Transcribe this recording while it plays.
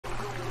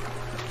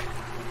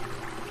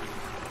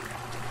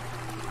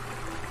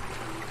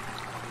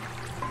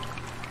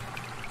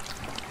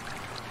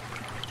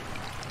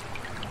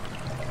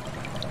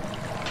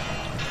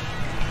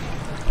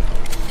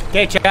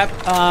Okay, chat.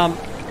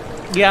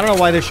 Yeah, I don't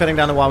know why they're shutting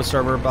down the WoW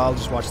server, but I'll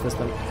just watch this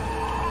then.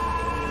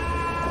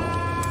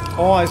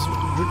 Oh, it's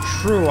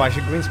true. I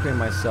should green screen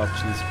myself.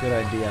 Jeez, good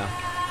idea.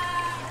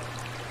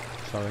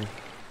 Sorry.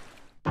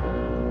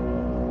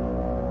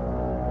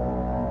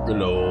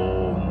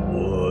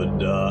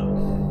 Gloomwood.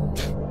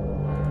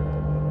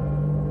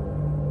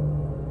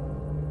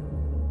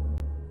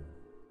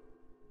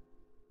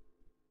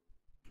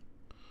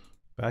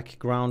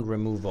 Background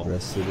removal.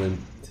 Resident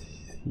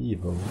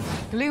Evil.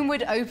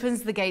 Gloomwood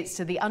opens the gates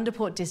to the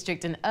Underport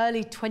district in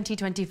early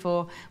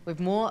 2024 with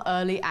more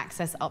early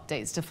access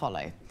updates to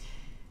follow.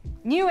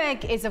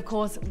 Newegg is, of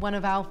course, one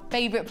of our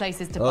favourite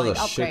places to buy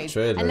upgrades,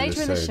 and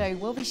later in the show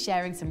we'll be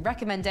sharing some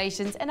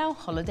recommendations in our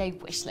holiday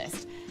wish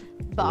list.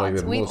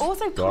 But we've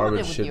also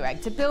partnered with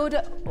Newegg to build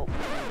a...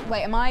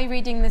 Wait, am I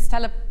reading this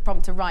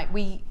teleprompter right?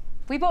 We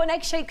bought an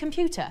egg-shaped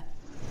computer.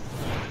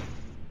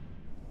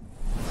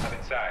 I'm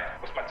inside.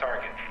 What's my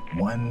target?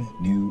 One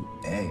new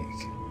egg.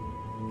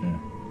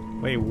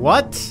 Wait,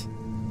 what?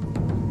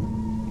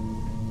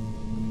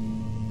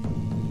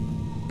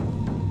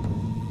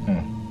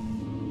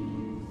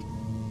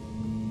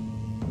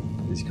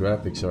 These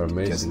graphics are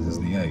amazing. Guess this is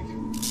the egg.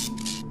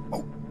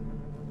 Oh.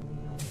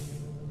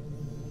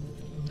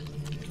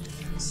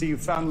 See, you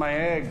found my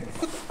egg.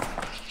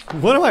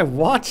 What am I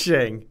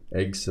watching?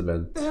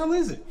 Excellent. What the hell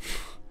is it?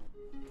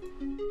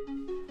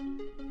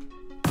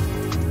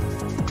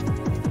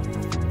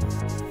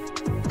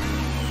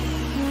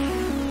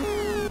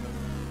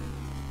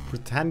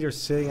 Pretend you're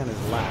sitting on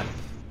his lap.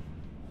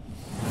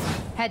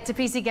 Head to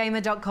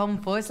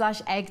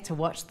pcgamer.com/egg to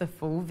watch the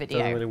full video.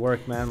 Doesn't really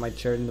work, man. My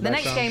chair in the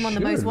background. Next game on the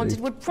Most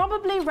Wanted would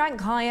probably rank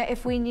higher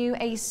if we knew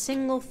a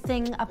single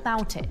thing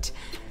about it.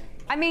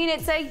 I mean,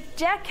 it's a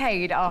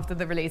decade after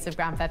the release of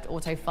Grand Theft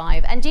Auto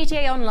 5, and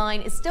GTA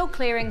Online is still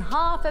clearing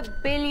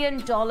 $500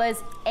 million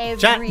every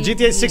Chat,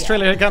 GTA 6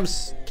 trailer, here it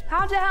comes.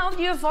 How the hell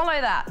do you follow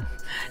that?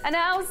 And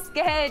how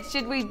scared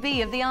should we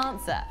be of the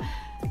answer?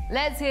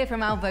 Let's hear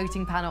from our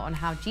voting panel on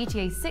how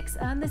GTA 6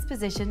 earned this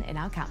position in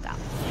our countdown.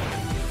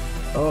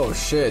 Oh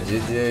shit,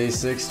 GTA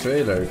 6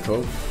 trailer,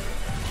 cool.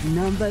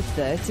 Number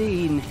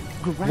 13.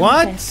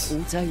 What?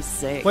 Theft Auto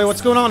 6. Wait,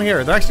 what's going on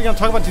here? They're actually gonna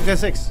talk about GTA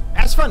 6.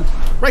 S-Fund,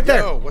 right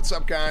there. Yo, what's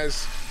up,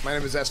 guys? My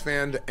name is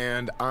S-Fand,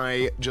 and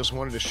I just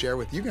wanted to share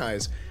with you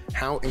guys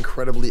how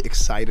incredibly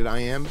excited I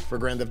am for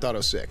Grand Theft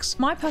Auto 6.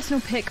 My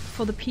personal pick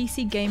for the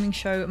PC gaming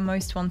show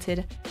Most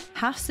Wanted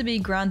has to be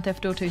Grand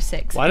Theft Auto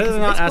 6. Why did they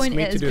not ask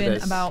me to do this? It has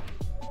been about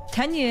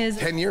 10 years.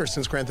 10 years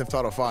since Grand Theft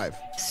Auto 5.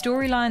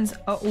 Storylines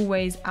are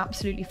always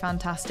absolutely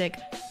fantastic.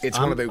 It's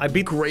one of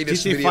the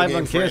greatest video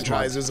game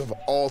franchises of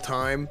all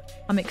time.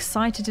 I'm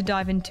excited to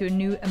dive into a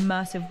new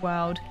immersive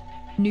world,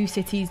 new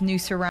cities, new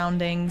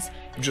surroundings.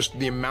 Just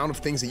the amount of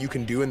things that you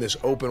can do in this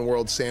open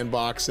world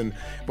sandbox, and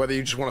whether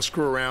you just want to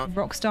screw around.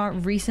 Rockstar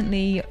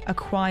recently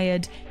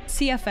acquired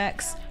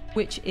CFX,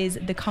 which is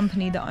the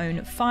company that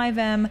own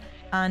 5M,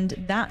 and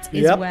that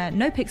is where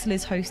NoPixel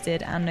is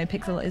hosted, and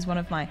NoPixel is one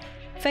of my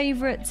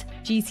favorite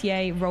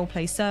GTA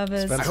roleplay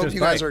servers. I hope you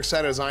guys are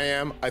excited as I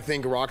am. I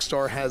think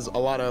Rockstar has a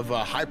lot of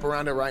hype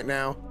around it right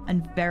now.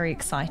 And very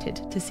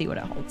excited to see what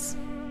it holds.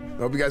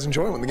 I hope you guys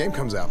enjoy it when the game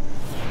comes out.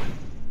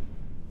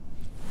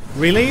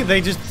 Really? They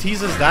just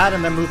tease us that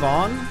and then move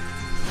on?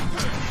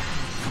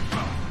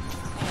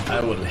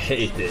 I will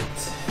hate it.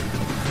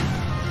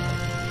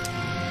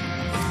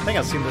 I think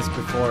I've seen this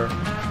before.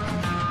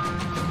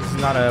 This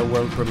is not a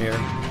world premiere.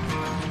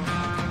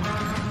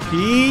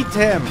 Eat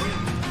him!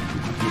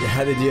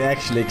 How did you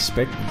actually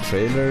expect the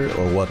trailer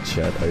or what,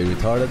 chat? Are you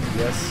retarded?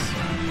 Yes.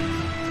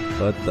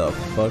 What the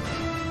fuck?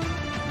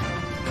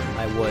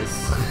 I was.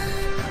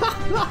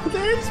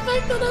 They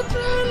expected a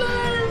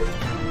trailer!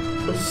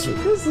 This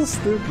is so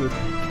stupid.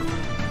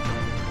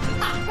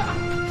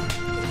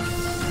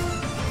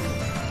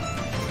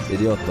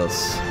 Idiotas.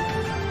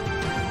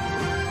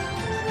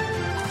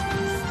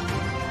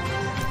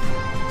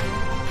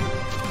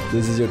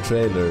 This is your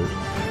trailer.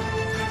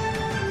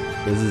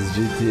 This is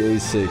GTA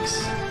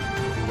 6.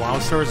 WoW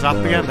server's up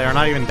again? They're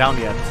not even down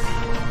yet.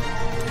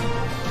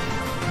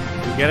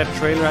 You get a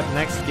trailer at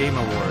next Game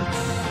Awards.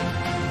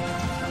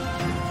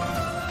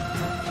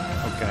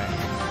 Okay.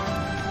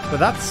 But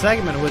that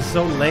segment was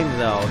so lame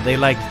though. They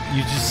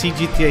you just see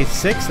GTA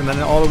 6 and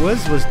then all it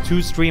was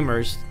two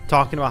streamers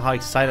talking about how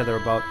excited they're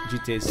about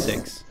GTA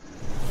 6.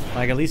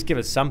 Like, at least give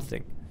us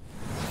something.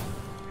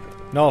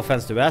 No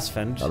offense to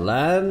S-Fend. A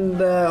land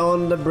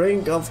on the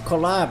brink of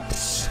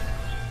collapse.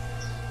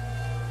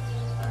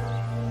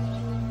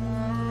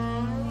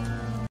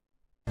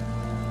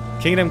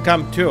 Kingdom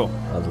Come 2.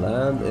 A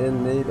land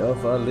in need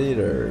of a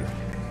leader.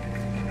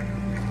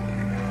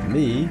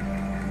 Me?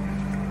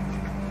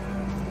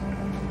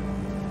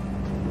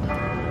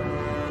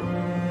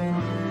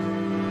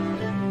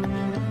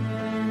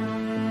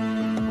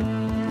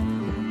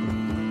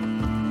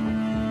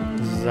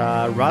 This is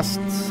Rust,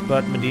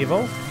 but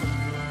medieval.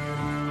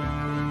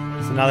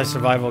 It's another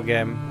survival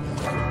game.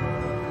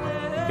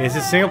 Is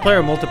it single player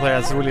or multiplayer?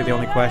 That's really the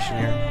only question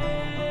here.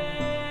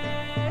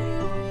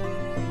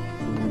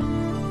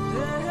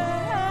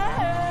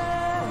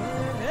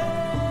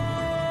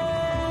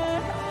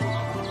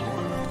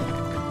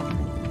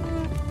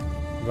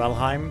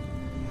 Valheim.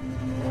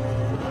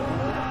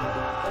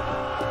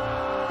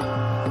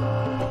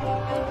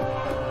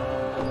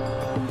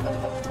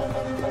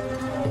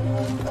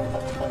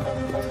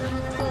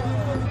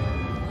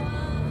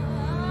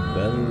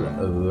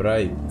 Well,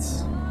 right.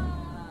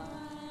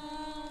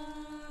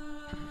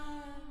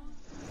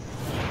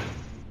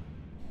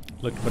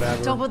 Look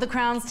whatever. Top of the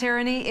Crown's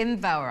Tyranny in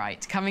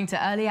Valorite, coming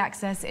to early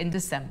access in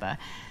December.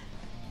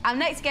 Our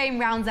next game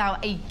rounds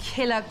out a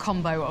killer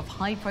combo of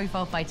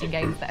high-profile fighting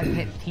games that have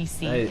hit PC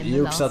Hey, in the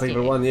Yuke's last starting year.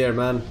 for 1 year,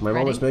 man. My mom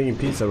Ready? is making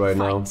pizza right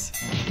now.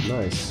 Fight.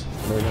 Nice,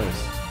 very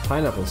nice.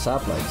 Pineapple,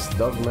 saplings,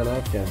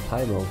 Dogmanak and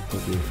Tymo.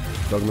 Thank you.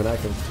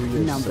 Dogmanak of 2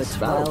 years. Number That's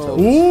 12. Battletoads.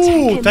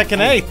 Ooh,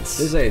 Tekken 8.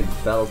 This ain't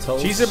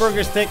Battletoads.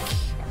 Cheeseburger stick.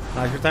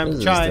 Now's your time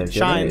This to is shine. Tekken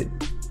Shine. 8.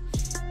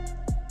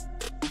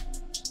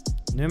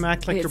 Nym,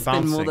 act like you're It's been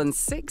bouncing. more than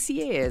 6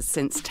 years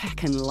since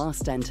Tekken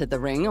last entered the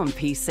ring on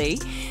PC.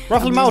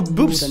 Ruffle and mouth, we're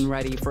boobs. More than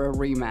ready for a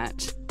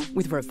rematch.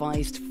 With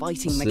revised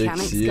fighting 6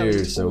 mechanics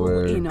years, so going all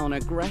we're- in on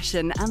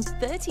aggression and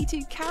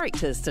 32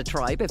 characters to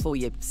try before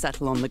you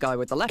settle on the guy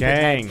with the leopard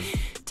Gang. head.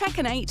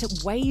 Tekken 8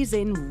 weighs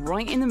in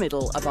right in the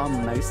middle of our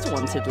most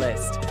wanted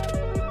list.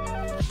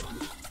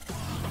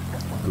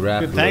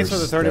 Good, thanks for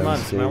the 30 Grapplers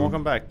months, man. dancing.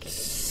 Welcome back.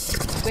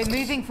 We're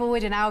moving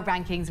forward in our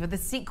rankings with a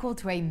sequel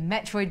to a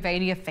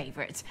Metroidvania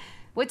favorite.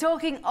 We're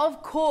talking,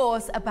 of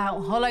course,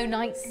 about Hollow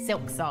Knight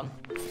Silksong.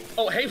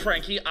 Oh, hey,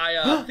 Frankie.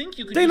 I think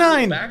you could Day use a little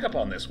 9. backup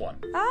on this one.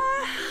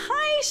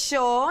 Hi,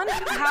 Sean.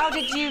 How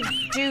did you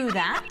do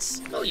that?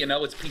 Well, you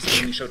know, it's PC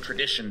Gaming Show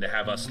tradition to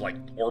have us, like,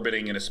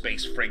 orbiting in a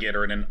space frigate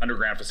or in an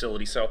underground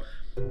facility, so,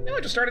 you know, I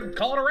just started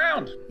calling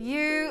around.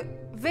 You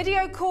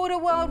video called a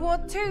World War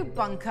II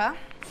bunker?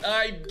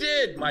 I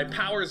did. My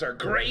powers are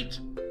great,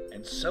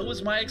 and so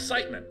is my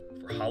excitement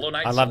for Hollow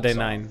Knight I love day Silksong.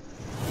 9.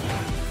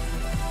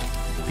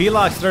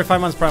 P-Lox,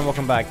 35 months prime.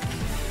 Welcome back.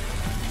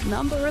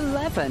 Number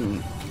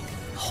 11.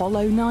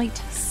 Hollow Knight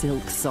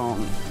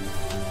Silksong.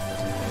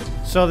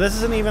 So this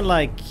isn't even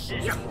like...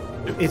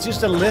 It's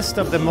just a list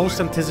of the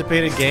most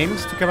anticipated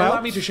games to come Allow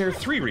out? me to share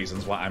 3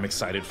 reasons why I'm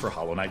excited for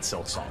Hollow Knight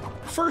Silksong.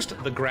 First,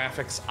 the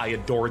graphics. I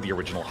adore the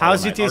original Hollow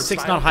How's Knight GTA art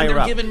 6 style, not higher and they're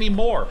up? giving me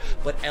more,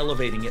 but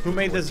elevating it Who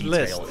made for this detail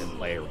list? and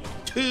layering.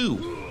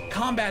 2,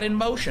 combat in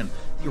motion.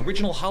 The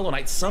original Hollow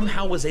Knight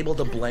somehow was able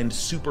to blend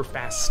super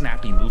fast,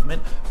 snappy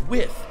movement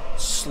with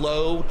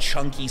slow,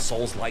 chunky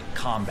Souls-like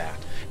combat.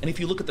 And if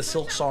you look at the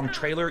Silksong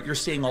trailer, you're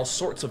seeing all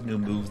sorts of new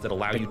moves that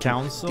allow you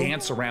council? to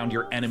dance around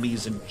your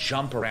enemies and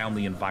jump around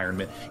the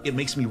environment. It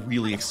makes me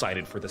really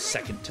excited for the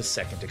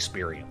second-to-second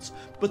experience.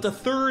 But the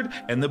third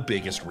and the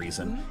biggest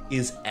reason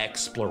is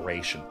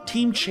exploration.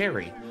 Team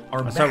Cherry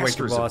are saw Wake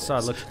masters the Ball. I of saw it.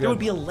 this. Looks There would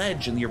good. be a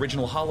ledge in the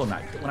original Hollow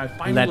Knight, but when I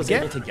finally was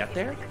able to get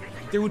there,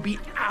 there would be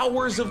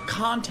hours of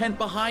content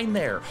behind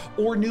there,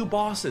 or new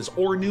bosses,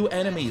 or new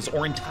enemies,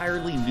 or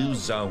entirely new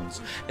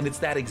zones. And it's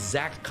that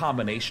exact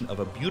combination of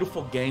a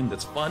beautiful game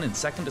that's fun and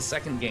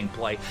second-to-second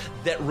gameplay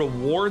that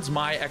rewards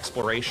my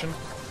exploration.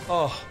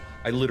 Oh,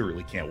 I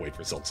literally can't wait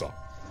for Silksong.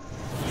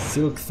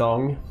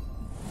 Silksong.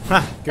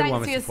 Good Thanks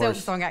one, for your Mr.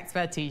 Force. Silksong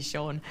expertise,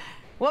 Sean.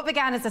 What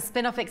began as a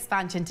spin-off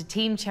expansion to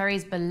Team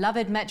Cherry's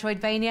beloved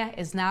Metroidvania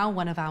is now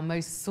one of our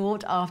most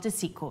sought-after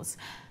sequels,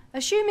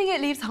 assuming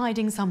it leaves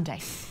hiding someday.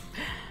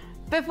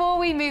 Before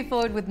we move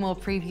forward with more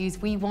previews,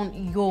 we want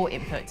your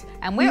input,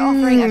 and we're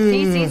offering a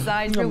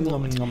PC-sized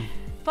reward.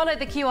 Follow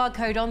the QR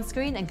code on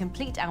screen and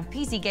complete our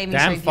PC Gaming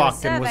Damn, Show viewer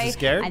Falcon, was you survey,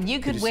 scared? and you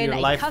Did could you see win your a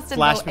life flash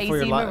custom-built before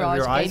AC your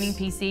Mirage eyes? gaming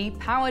PC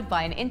powered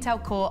by an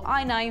Intel Core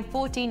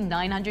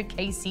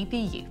i9-14900K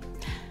CPU.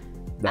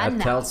 That And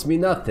now, tells me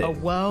nothing. a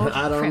world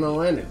I don't premiere.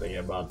 know anything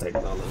about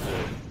technology.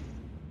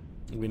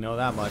 We know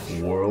that much.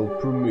 World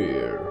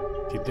premiere.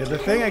 He did the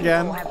thing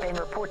again. People have been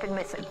reported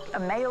missing. A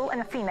male and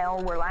a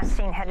female were last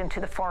seen heading to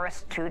the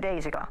forest 2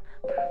 days ago.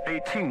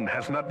 18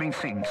 has not been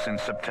seen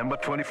since September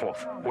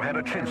 24th. We had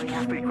a chance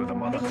to speak with the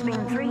mother. It's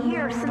been 3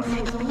 years since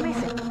he's been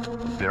missing.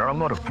 There are a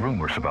lot of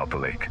rumors about the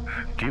lake.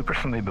 Do you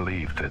personally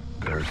believe that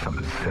there's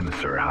something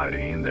sinister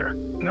hiding in there?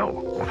 No,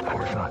 of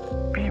course not.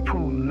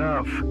 People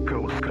love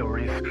ghost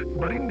stories,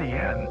 but in the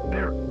end,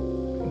 they're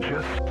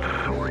just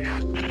stories.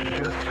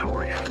 Just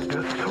stories.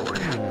 Just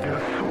stories.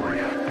 Just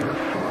stories. Just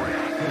stories.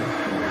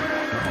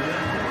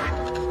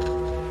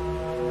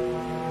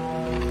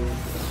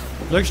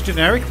 Looks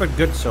generic, but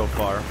good so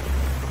far.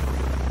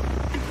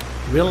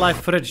 Real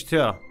life footage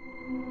too.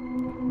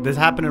 This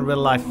happened in real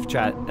life,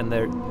 chat, and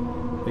they're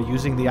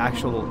using the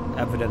actual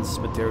evidence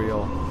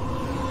material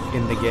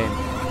in the game.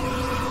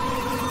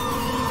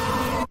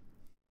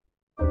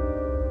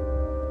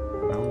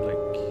 Round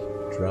Lake.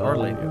 Or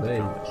Lake.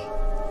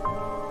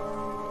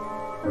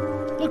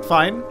 Look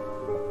fine.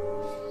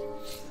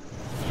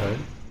 Okay.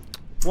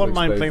 Won't Looks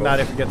mind very playing cool. that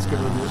if it gets good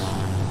reviews.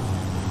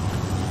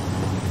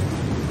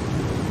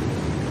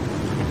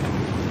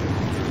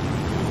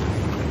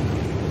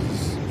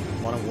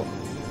 One of what?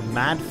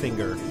 Mad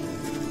Finger.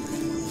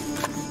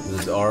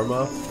 This is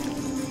Arma.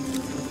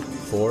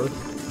 4.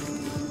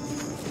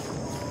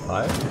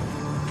 5.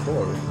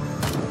 4.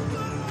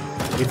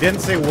 He didn't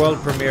say world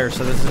premiere,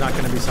 so this is not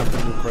going to be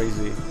something too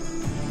crazy.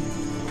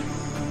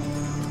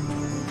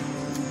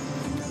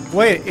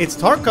 Wait, it's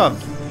Tarkov.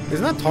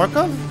 Isn't that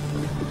Tarkov?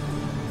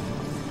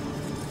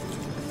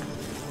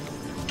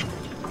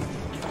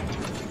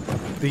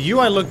 The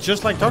UI looked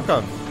just like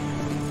Tarkov.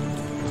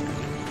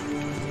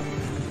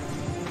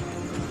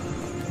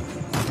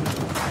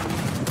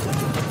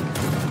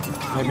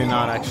 Maybe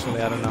not,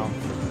 actually. I don't know.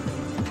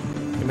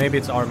 Maybe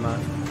it's Arma.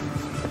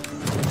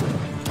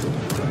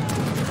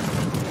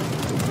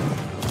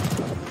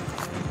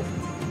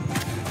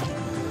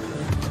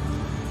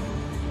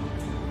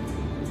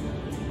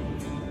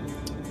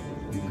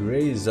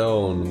 Gray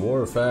Zone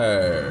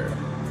Warfare.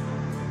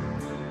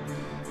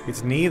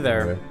 It's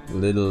neither.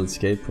 Little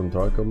Escape from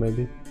Tarkov,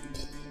 maybe.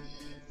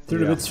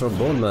 30 bits from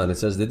Boneman. It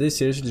says, did they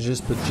seriously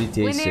just put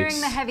GTA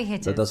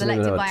 6? That doesn't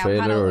even have a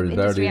trailer or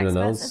barely even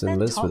announced in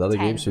list with other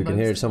games, so you can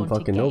hear some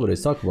fucking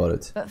nobodies talk about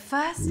it. But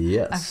first,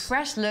 a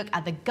fresh look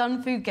at the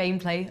gun-fu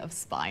gameplay of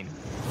Spine.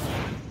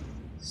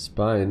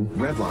 Spine.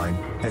 Redline,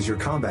 as your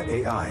combat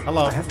AI,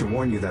 hello. I have to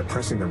warn you that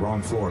pressing the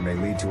wrong floor may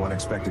lead to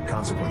unexpected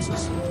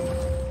consequences.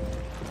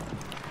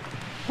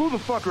 Who the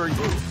fuck are you?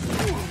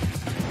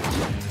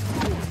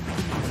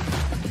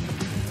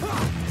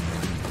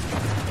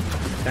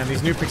 And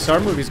these new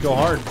Pixar movies go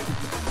hard.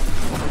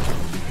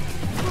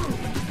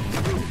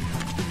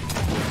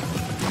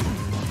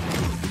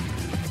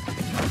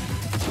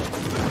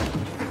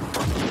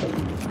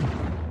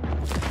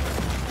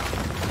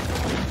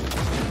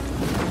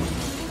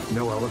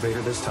 No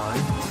elevator this time?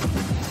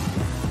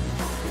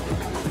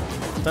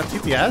 Is that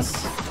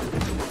TTS?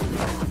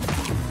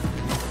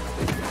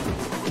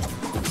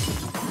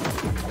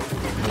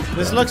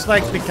 This looks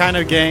like the kind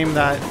of game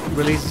that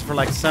releases for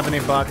like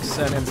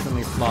 $70 and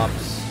instantly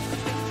flops.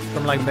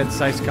 From like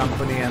mid-sized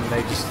company and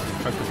they just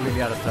are completely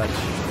out of touch.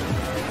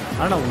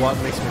 I don't know what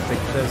makes me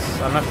think this. I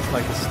don't know if it's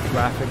like this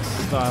graphics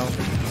style.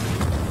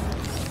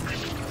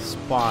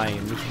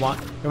 Spine. Which one?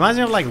 Reminds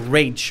me of like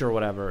Rage or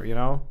whatever, you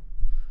know?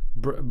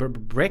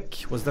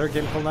 Brick? Was there a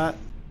game called that?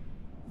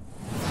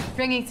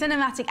 Bringing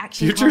cinematic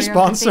action. Future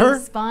sponsor?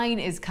 Spine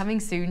is coming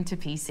soon to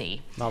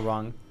PC. Not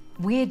wrong.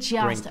 We're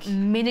just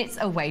minutes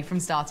away from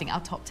starting our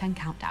top 10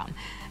 countdown.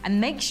 And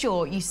make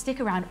sure you stick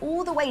around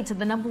all the way to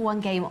the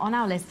 #1 game on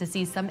our list to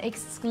see some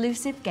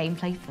exclusive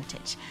gameplay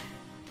footage.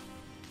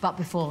 But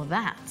before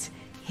that,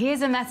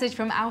 here's a message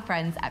from our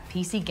friends at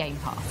PC Game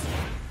Pass.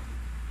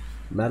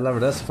 Mad Lover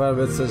That's 5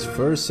 it says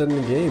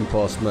Furson Game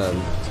Pass, man.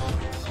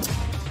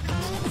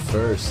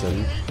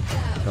 Furson.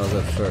 How's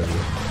that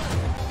Furson?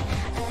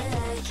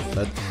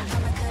 That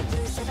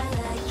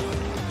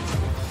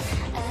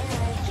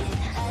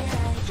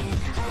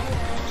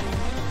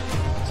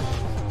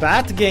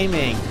Bat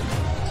Gaming.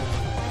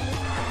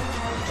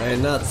 I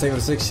ain't not single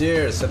 6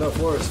 years. I know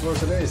Force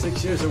today,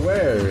 6 years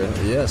aware.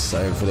 Yes,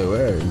 I am fully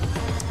aware.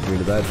 Doing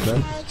the bad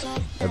man.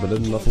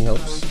 Evelyn, nothing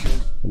helps.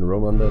 And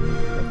Roman dead.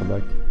 Welcome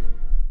back.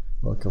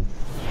 Welcome.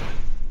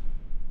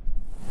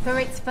 For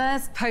its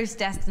first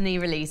post-Destiny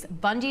release,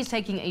 Bungie's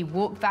taking a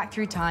walk back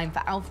through time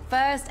for our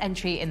first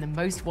entry in the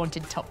most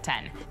wanted top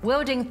 10.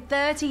 Wielding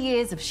 30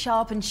 years of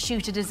sharpened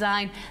shooter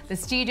design, the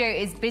studio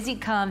is busy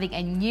carving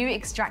a new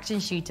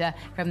extraction shooter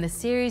from the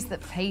series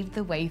that paved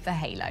the way for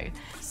Halo.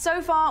 So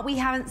far, we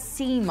haven't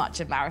seen much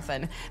of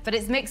Marathon, but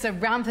its mix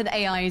of rampant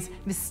AIs,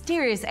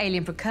 mysterious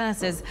alien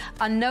precursors,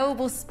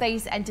 unknowable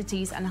space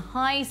entities, and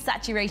high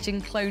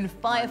saturation clone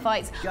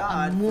firefights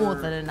are more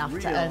than enough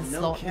to earn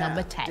slot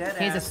number 10.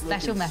 Here's a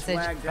special message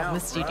from the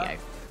studio.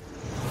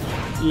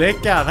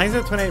 Licka, thanks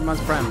for the 28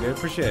 months prime, dude.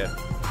 Appreciate it.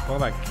 Go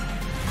back.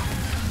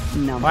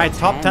 Alright,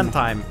 top 10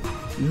 time.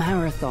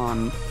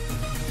 Marathon.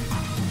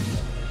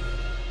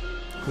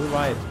 Cool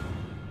ride.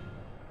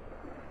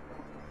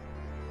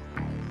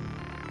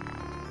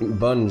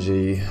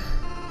 Bungie.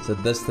 Is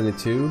that Destiny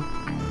 2?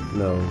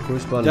 No,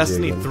 who's Bungie?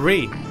 Destiny again?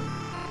 3.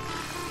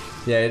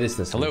 Yeah, it is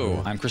Destiny.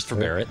 Hello, I'm Christopher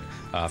Barrett,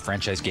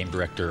 franchise game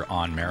director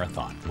on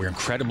Marathon. We're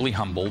incredibly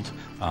humbled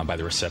by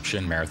the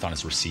reception Marathon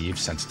has received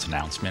since its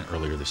announcement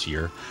earlier this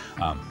year.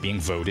 Being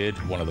voted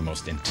one of the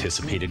most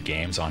anticipated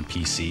games on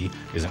PC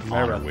is an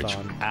honor which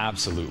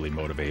absolutely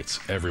motivates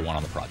everyone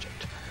on the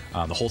project.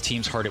 The whole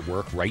team's hard at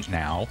work right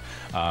now,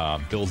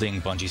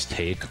 building Bungie's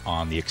take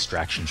on the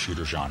extraction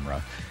shooter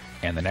genre.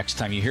 And the next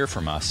time you hear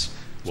from us,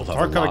 we'll have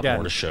a lot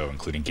more to show,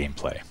 including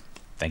gameplay.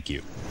 Thank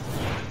you.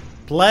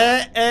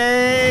 Play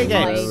a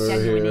game. I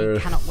genuinely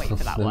cannot wait for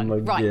that one.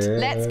 Right,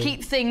 let's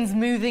keep things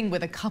moving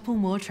with a couple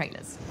more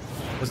trailers.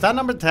 Was that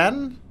number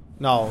 10?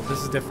 No, this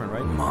is different,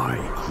 right? My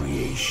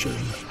creation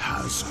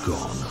has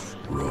gone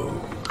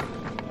rogue.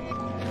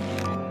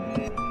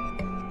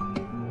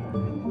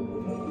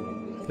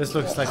 This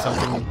looks like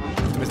something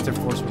Mr.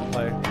 Force would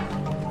play.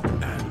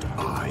 And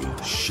I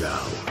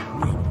shall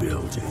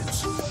rebuild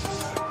it.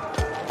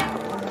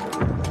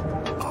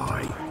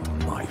 I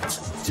might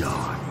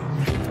die.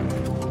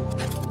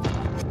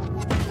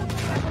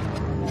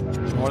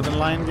 Northern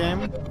Lion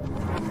game?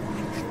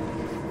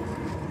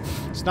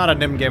 It's not a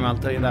NYMN game, I'll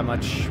tell you that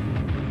much.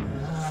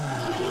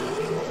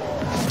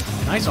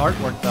 Nice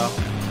artwork, though.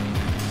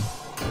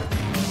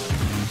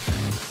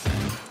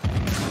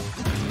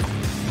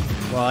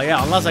 Well,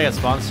 yeah, unless I get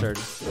sponsored.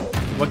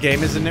 What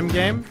game is a NYMN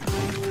game?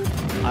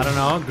 I don't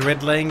know,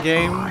 grid lane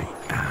game,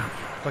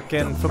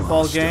 fucking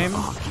football game.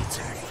 I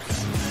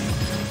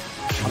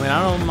mean,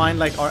 I don't mind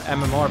like our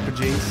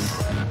MMORPGs.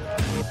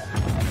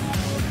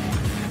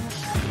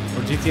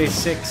 Or GTA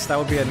 6, that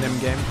would be a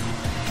NYMN game.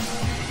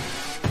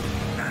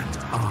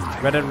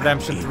 Red Dead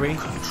Redemption 3.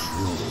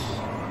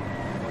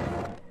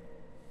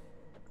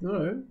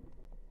 Alright.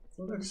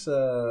 That looks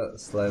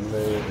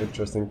slightly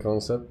interesting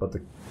concept, but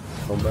the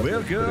combat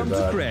is pretty bad. Welcome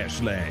to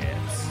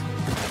Crashlands.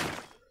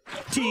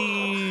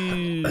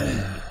 To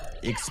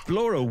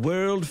explore a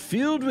world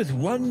filled with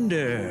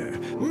wonder,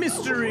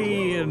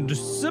 mystery, and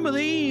some of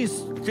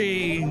these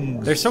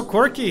things. They're so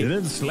quirky. And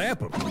then slap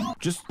them.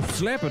 Just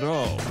slap it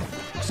all.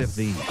 Except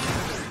these.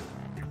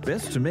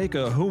 Best to make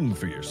a home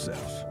for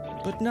yourself,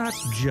 but not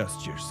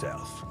just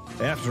yourself.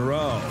 After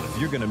all, if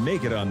you're gonna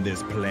make it on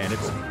this planet,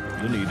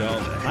 you'll need all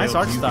the nice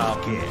help art you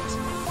style. can get.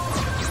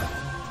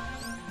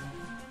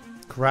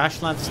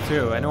 Crashlands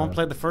 2. Anyone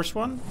played the first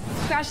one?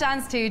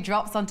 Crashlands 2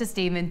 drops onto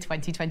Steam in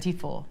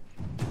 2024.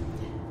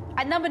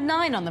 At number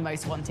 9 on the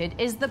most wanted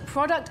is the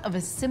product of a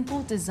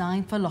simple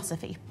design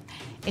philosophy.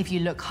 If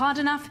you look hard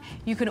enough,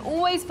 you can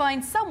always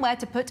find somewhere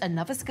to put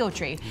another skill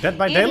tree. Dead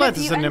by Daylight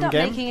is a even if you end NYMN up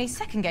game. making a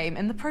second game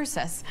in the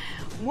process.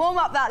 Warm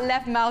up that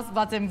left mouse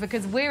button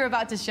because we're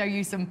about to show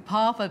you some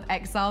Path of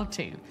Exile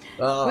 2.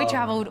 We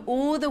travelled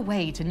all the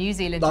way to New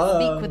Zealand to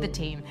speak with the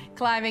team,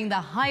 climbing the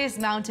highest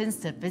mountains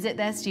to visit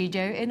their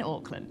studio in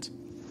Auckland.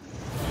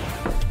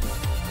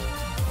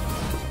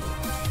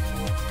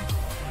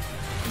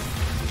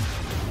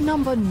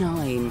 Number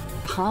 9,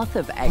 Path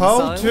of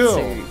Exile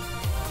 2.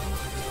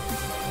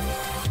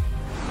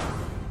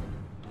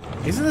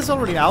 Isn't this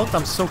already out?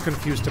 I'm so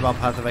confused about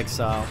Path of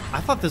Exile. I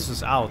thought this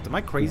was out. Am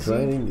I crazy?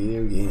 Playing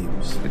video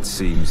games. It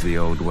seems the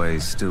old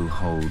ways still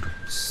hold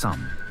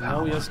some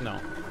power. No, yes, no.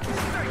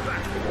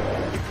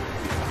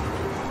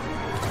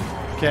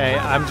 Okay,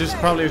 I'm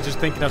probably just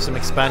thinking of some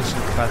expansion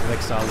for Path of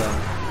Exile then.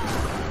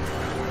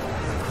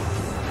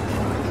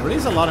 There really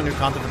is a lot of new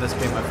content for this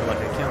game, I feel like.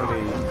 I can't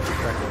really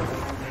track it.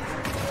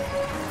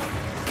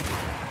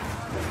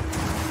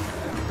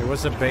 There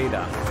was a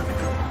beta.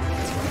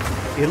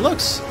 It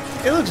looks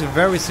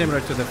very similar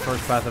to the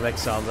first Path of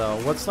Exile though.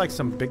 What's like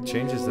some big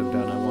changes they've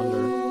done, I wonder.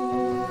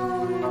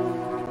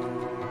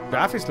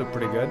 Graphics look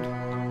pretty good.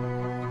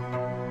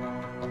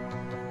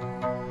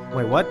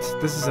 Wait, what?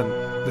 This is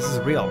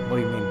real. What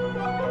do you mean?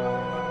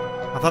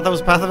 I thought that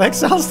was Path of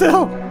Exile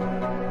still.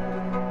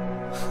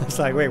 It's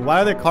like, wait, why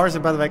are there cars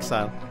in Path of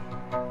Exile?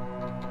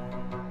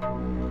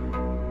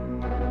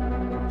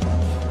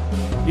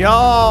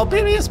 Yo,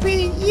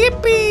 BBSP,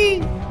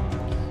 yippee!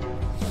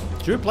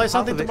 Should we play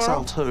something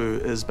tomorrow? Path of Exile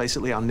 2 is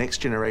basically our next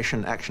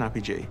generation action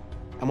RPG.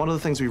 And one of the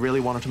things we really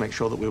wanted to make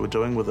sure that we were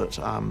doing with it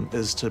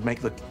is to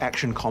make the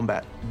action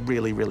combat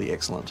really, really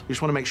excellent. We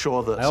just want to make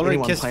sure that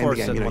anyone playing the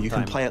game, you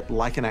can play it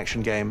like an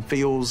action game.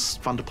 Feels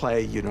fun to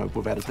play.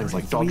 We've added things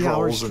like dodge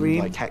rolls and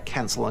like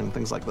cancelling,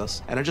 things like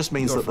this. And it just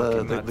means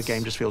that the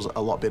game just feels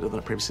a lot better than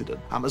it previously did,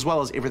 as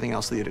well as everything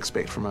else that you'd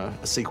expect from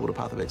a sequel to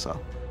Path of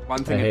Exile.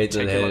 One thing in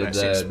particular that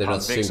sets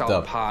Path of Exile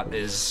apart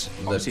is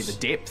obviously the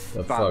depth,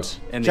 but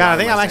in the I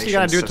think I'm actually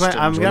gonna do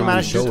I'm gonna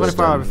manage to do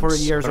 24 hours before a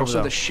year's over.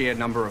 Also the sheer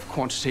number of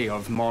quantity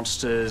of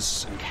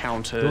monsters,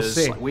 encounters. We'll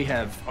see. We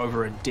have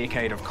over a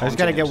decade of content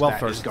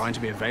that is going to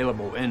be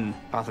available in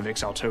Path of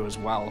Exile 2 as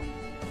well.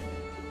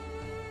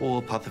 For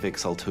Path of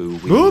Exile 2,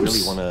 we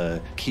really want to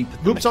keep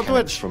the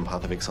mechanics from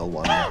Path of Exile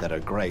 1 that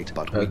are great,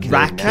 but we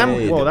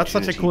can Whoa, that's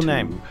such a cool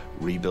name.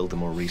 Rebuild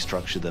them or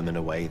restructure them in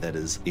a way that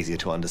is easier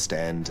to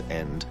understand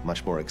and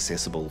much more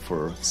accessible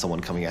for someone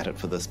coming at it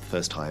for the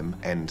first time,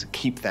 and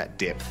keep that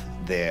depth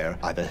there,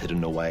 either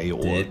hidden away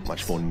or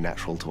much more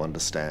natural to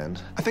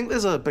understand. I think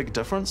there's a big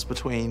difference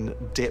between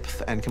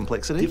depth and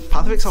complexity.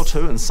 Path of Exile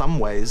 2 in some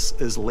ways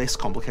is less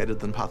complicated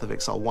than Path of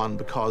Exile 1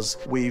 because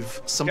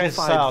we've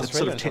simplified the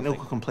sort of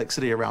technical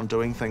complexity around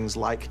doing things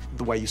like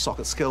the way you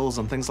socket skills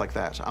and things like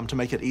that to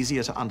make it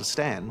easier to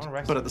understand.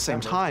 But at the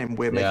same time,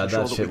 we're making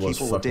sure that we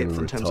keep all the depth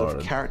in terms of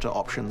character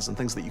options and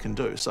things that you can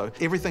do. So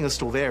everything is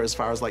still there as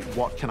far as like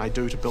what can I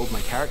do to build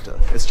my character.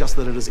 It's just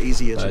that it is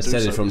easier to do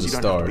so because you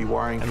don't have to be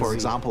worrying, for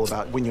example,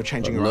 about when you're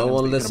changing around. No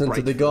one listened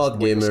to the God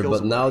Gamer,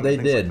 but now they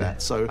did.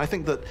 So I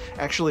think that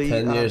actually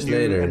 10 years new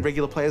later. and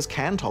regular players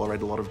can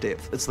tolerate a lot of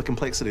depth. It's the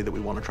complexity that we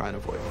want to try and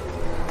avoid.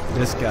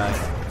 This guy.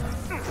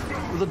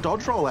 The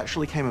dodge roll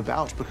actually came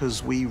about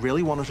because we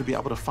really wanted to be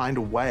able to find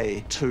a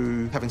way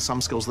to having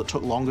some skills that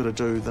took longer to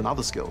do than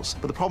other skills.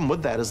 But the problem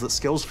with that is that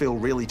skills feel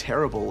really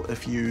terrible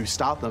if you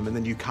start them and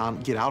then you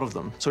can't get out of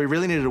them. So we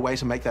really needed a way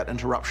to make that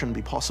interruption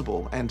be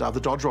possible, and the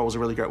dodge roll was a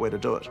really great way to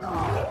do it.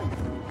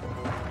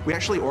 We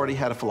actually already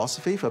had a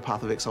philosophy for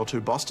Path of Exile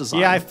 2 boss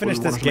design. Yeah, I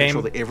finished this game. To make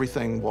sure that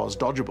everything was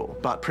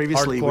dodgeable. But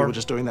previously we were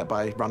just doing that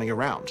by running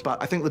around.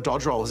 But I think the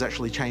dodge roll has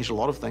actually changed a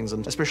lot of things,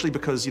 and especially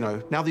because,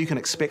 now that you can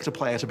expect a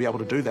player to be able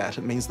to do that,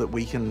 it means that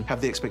we can have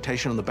the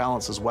expectation and the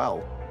balance as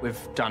well. We've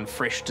done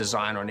fresh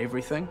design on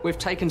everything. We've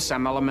taken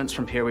some elements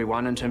from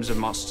PoE1 in terms of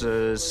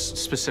monsters,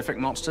 specific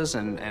monsters,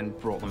 and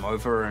brought them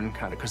over and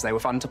kind of, because they were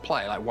fun to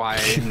play. Like, why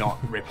not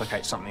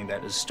replicate something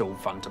that is still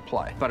fun to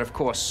play? But of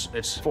course,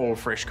 it's full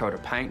fresh coat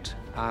of paint.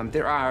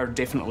 There are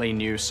definitely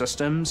new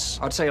systems.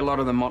 I'd say a lot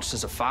of the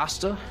monsters are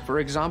faster, for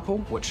example,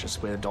 which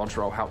is where dodge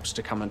roll helps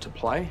to come into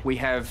play. We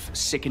have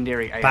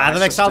secondary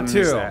AI systems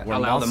that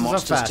allow the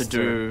monsters to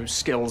do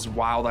skills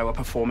while they were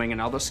performing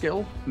another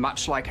skill.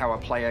 Much like how a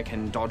player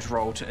can dodge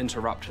roll to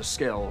interrupt a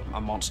skill, a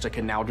monster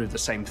can now do the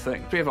same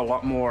thing. We have a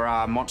lot more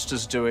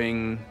monsters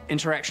doing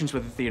interactions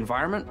with the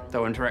environment.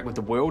 They'll interact with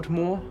the world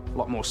more, a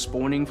lot more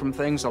spawning from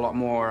things, a lot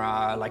more,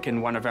 like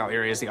in one of our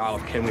areas, the Isle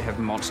of Kin, we have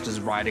monsters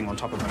riding on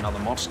top of another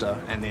monster,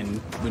 and then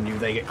when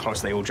they get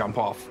close, they all jump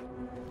off.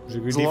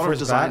 There's a lot of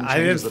design I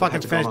didn't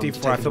fucking finish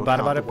D4. I feel bad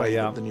about it, but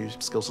yeah. The new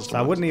skill system. So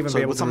I wouldn't even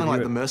be able with to something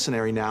like it. the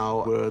Mercenary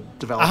now, we're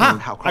developing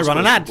how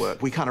crossbows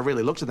work. We kind of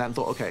really looked at that and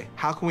thought, okay,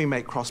 how can we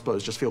make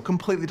crossbows just feel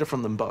completely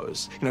different than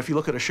bows? You know, if you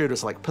look at a shooter,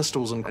 it's like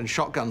pistols and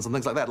shotguns and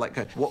things like that.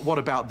 Like, what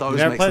about those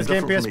makes them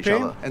different from each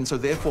other? And so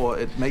therefore,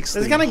 it makes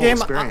the kind of game.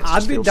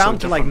 I'd be down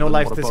to like no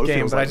life this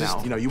game, but I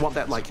just you want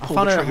that like I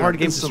found it a hard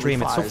game to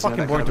stream. It's so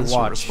fucking boring to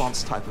watch.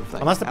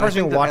 Unless the person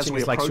you're watching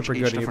is like super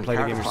good and you play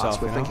the game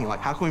yourself. We're thinking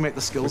like, how can we make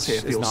the skills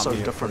here feel so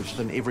different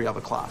than every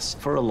other class?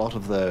 For a lot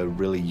of the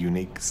really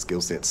unique skill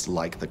sets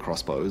like the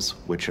crossbows,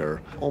 which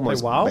are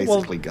almost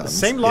basically guns.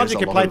 Same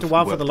logic applied to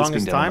WoW for the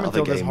longest time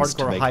until this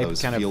hardcore hype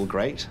kind of feel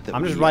great.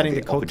 I'm just riding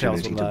the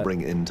coattails of that. To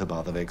bring into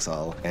Path of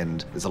Exile,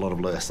 and there's a lot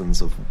of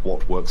lessons of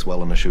what works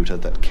well in a shooter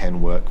that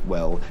can work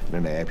well in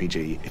an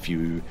ARPG if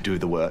you do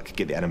the work,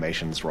 get the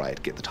animations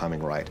right, get the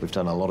timing right. We've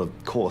done a lot of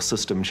core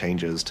system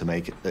changes to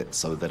make it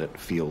so that it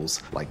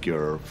feels like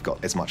you've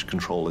got as much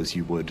control as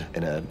you would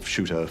in a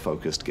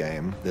shooter-focused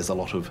game. There's a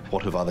lot of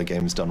what have other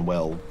games done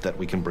well that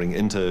we can bring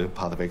into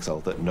Path of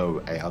Exile that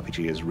no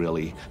ARPG is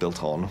really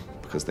built on,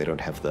 because they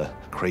don't have the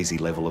crazy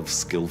level of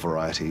skill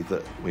variety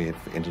that we've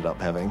ended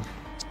up having.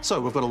 So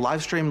we've got a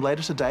live stream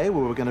later today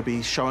where we're going to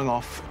be showing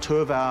off 2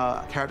 of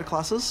our character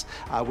classes.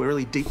 We're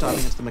really deep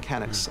diving into the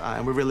mechanics,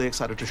 and we're really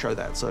excited to show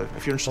that. So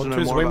if you're interested to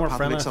know more about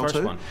Path of Exile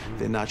 2,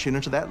 then tune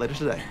into that later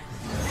today.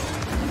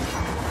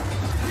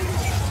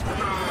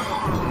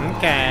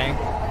 Okay.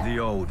 The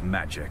old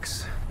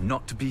magics,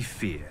 not to be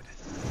feared.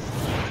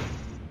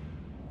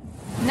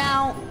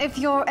 Now, if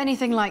you're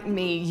anything like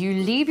me,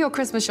 you leave your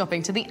Christmas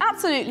shopping to the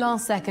absolute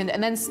last second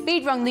and then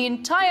speedrun the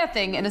entire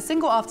thing in a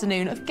single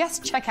afternoon of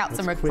guest checkouts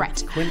and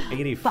regret.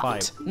 Quinn85.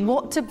 But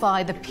what to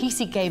buy the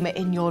PC gamer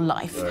in your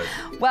life?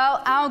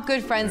 Well, our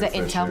good friends at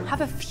Intel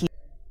have a few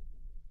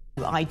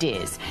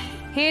ideas.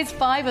 Here's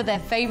 5 of their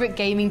favorite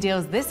gaming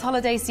deals this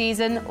holiday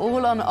season,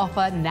 all on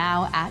offer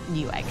now at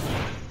Newegg.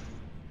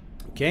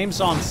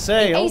 Games on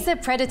sale. The Acer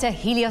Predator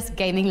Helios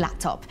gaming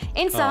laptop.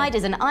 Inside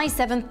is an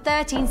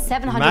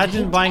i7-13700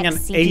 Imagine buying an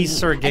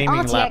Acer gaming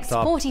an RTX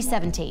laptop.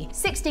 4070,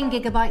 16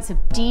 gigabytes of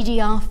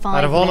DDR5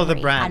 out of all memory, of the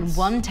brands, and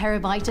 1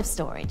 terabyte of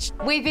storage.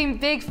 We've been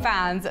big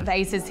fans of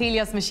Acer's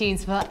Helios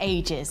machines for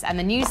ages, and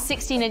the new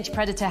 16-inch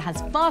Predator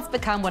has fast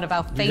become one of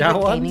our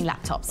favorite gaming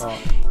laptops.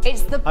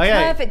 It's the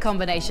perfect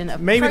combination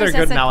of maybe they're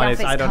good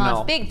nowadays. I don't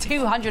know. Big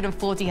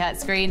 240Hz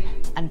screen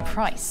and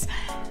price.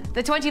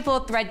 The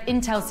 24-thread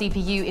Intel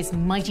CPU is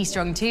mighty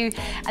strong too,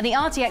 and the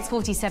RTX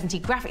 4070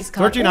 graphics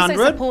card also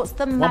supports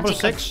the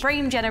magic of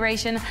frame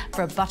generation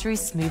for a buttery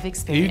smooth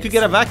experience. You could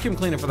get a vacuum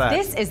cleaner for that.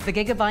 This is the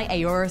Gigabyte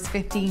Aorus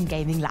 15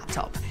 gaming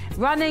laptop,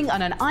 running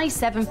on an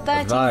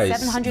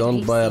i7-13700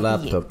 don't buy a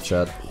laptop,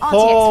 chat. RTX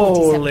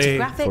 4070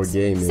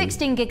 graphics,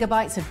 16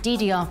 gigabytes of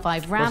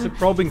DDR5 RAM, a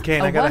 1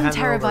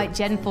 terabyte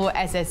Gen 4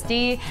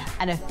 SSD,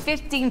 and a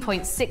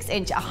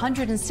 15.6-inch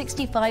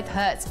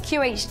 165Hz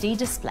QHD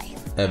display.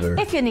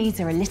 If your needs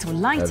are a little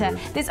lighter,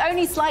 this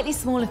only slightly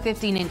smaller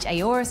 15-inch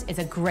Aorus is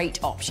a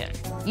great option.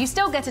 You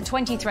still get a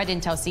 20-thread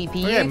Intel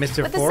CPU with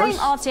the same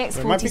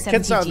RTX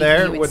 4070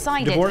 GPU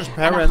inside it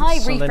and a high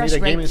refresh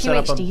rate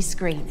QHD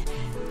screen.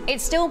 It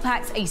still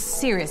packs a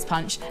serious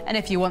punch, and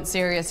if you want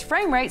serious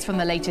frame rates from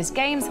the latest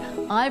games,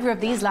 either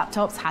of these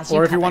laptops has you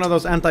covered. Or if you're one of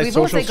those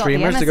anti-social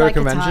streamers to go to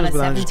conventions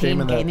without just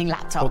game in the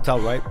hotel,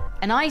 right?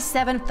 An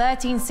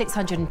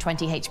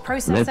i7-13620H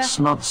processor, Let's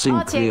not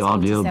sink the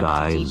audio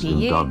guys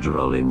and dodge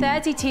rolling.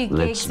 32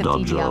 gigs of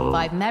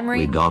DDR5 memory,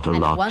 we got a and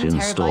lot 1 in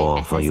terabyte store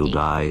SSD. for you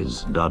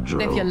guys. Dodge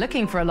roll. If you're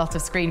looking for a lot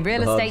of screen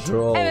real estate,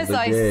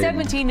 MSI's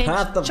 17-inch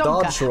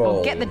chonker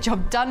will get the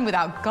job done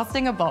without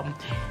costing a bomb.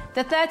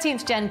 The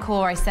 13th Gen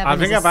Core i7 I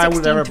think is if I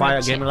would ever buy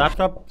a chip. gaming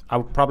laptop, I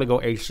would probably go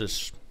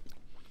Asus.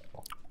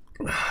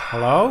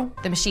 Hello?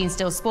 The machine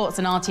still sports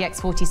an RTX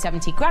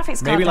 4070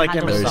 graphics card Maybe like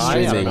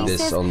streaming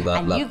this on that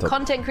and laptop. you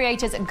content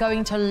creators are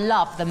going to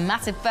love the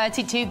massive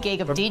 32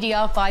 gig of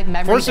DDR5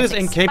 memory. Force is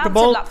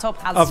incapable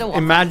of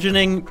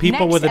imagining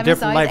people with a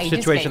different life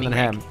situation than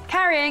him.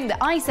 carrying the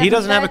i7 He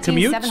doesn't have a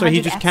commute, so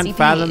he just can't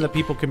fathom that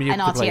people commute an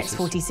to RTX places.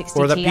 4060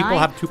 Or that Ti, people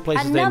have two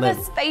places they another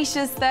live.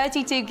 spacious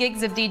 32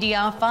 gigs of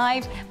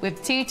DDR5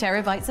 with 2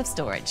 terabytes of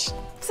storage.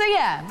 So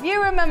yeah,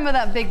 you remember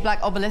that big black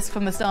obelisk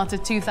from the start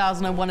of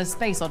 2001: A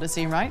Space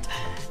Odyssey, right?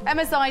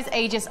 MSI's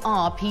Aegis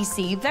R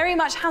PC very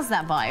much has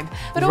that vibe,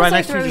 but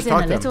also throws in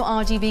a little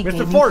RGB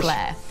gaming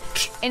flair.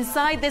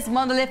 Inside this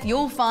monolith,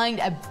 you'll find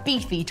a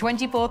beefy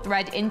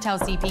 24-thread Intel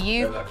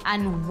CPU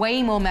and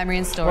way more memory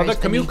and storage. Well,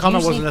 the commute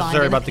comment wasn't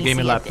necessary about the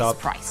gaming laptop.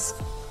 Price.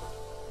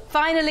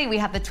 Finally, we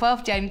have the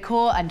 12th Gen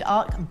Core and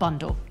Arc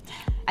bundle,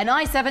 an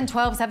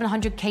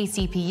i7-12700K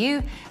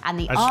CPU, and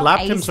the Arc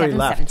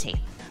A770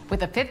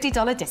 with a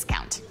 $50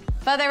 discount.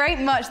 But there ain't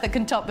much that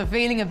can top the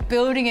feeling of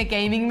building a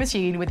gaming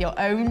machine with your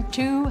own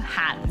 2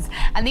 hands.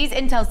 And these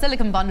Intel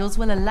Silicon bundles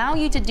will allow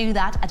you to do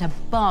that at a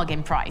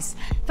bargain price.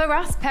 For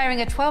us,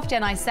 pairing a 12th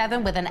Gen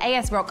i7 with an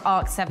ASRock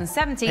Arc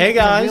 770 is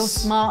a real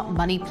smart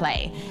money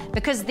play.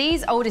 Because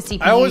these older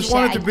CPUs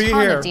share a ton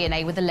of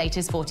DNA with the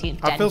latest 14th Gen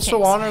I feel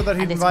so honored that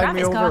he invited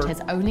me over. And this graphics card has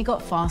only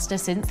got faster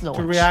since launch.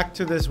 To react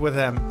to this with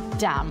him.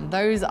 Damn,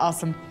 those are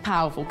some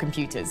powerful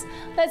computers.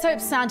 Let's hope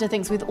Santa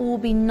thinks we'd all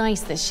be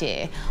nice this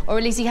year. Or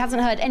at least he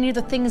hasn't heard any of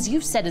the things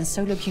you've said in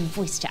solo queue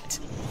voice chat.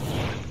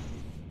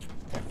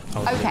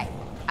 Okay,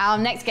 our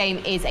next game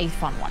is a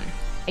fun one.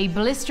 A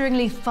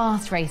blisteringly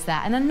fast racer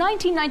and a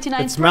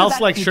 1999 It smells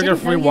like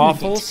sugar-free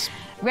waffles.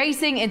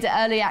 Racing into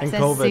early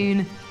access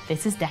soon.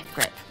 This is Death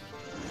Grip.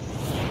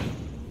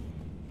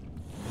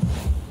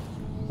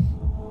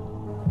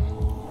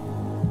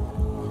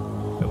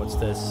 Okay, what's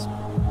this?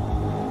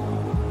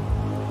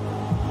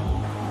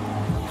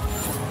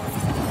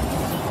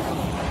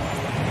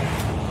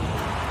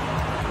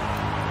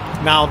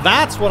 Now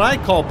that's what I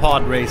call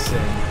pod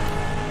racing.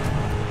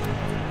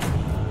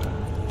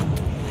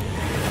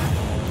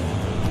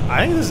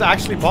 I think this is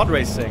actually pod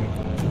racing.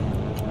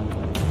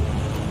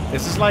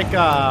 This is like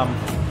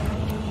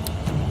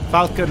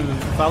Falcon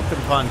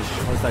Punch.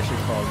 What's that shit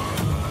called?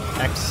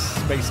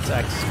 Space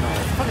X. No,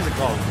 what the fuck is it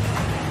called?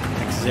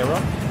 X-Zero?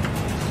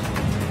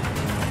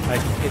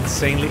 Like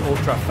insanely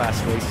ultra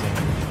fast racing.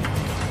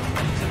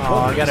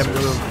 Oh, I gotta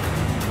move.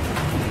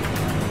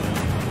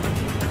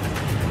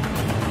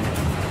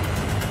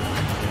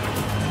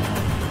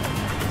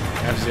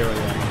 F-Zero,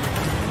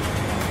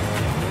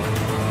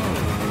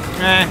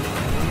 yeah.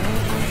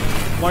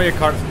 Mario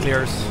Kart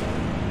clears.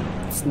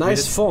 It's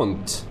nice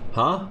font,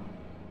 huh?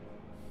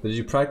 Did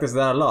you practice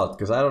that a lot?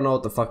 Because I don't know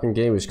what the fucking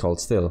game is called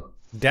still.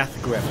 Death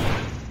Grip.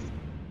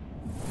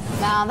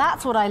 Now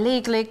that's what I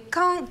legally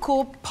can't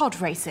call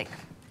pod racing.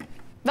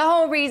 The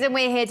whole reason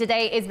we're here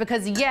today is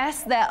because,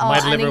 yes, there are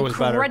an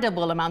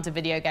incredible amount of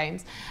video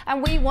games,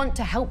 and we want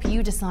to help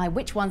you decide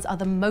which ones are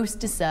the most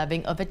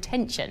deserving of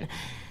attention.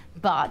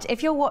 But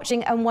if you're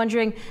watching and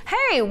wondering,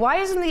 hey, why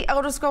isn't the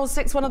Elder Scrolls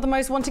 6 one of the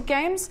most wanted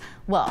games?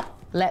 Well,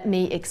 let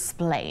me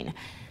explain.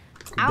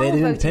 Our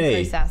voting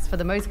process for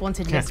the most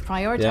wanted list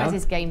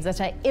prioritizes games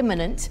that are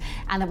imminent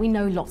and that we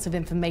know lots of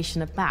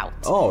information about.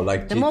 Oh,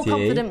 like the GTA? more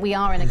confident we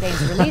are in a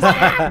game's release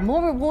date, the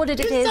more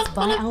rewarded it is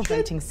by our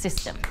voting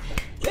system.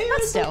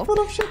 But still,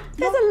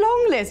 there's a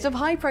long list of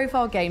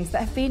high-profile games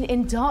that have been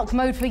in dark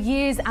mode for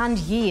years and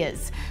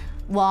years.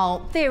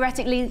 While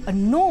theoretically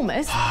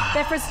enormous,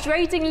 they're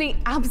frustratingly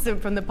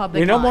absent from the public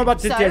eye. We know more about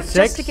GTA 6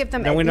 just to give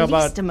them than we know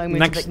about a moment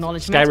next of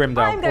acknowledgement, Skyrim,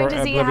 though, I'm going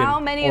to see how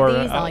many of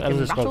these I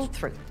can rattle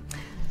through.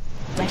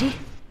 Ready?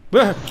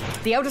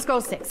 The Elder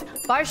Scrolls 6,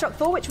 Bioshock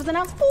 4, which was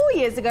announced 4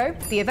 years ago,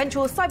 the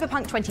eventual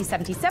Cyberpunk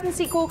 2077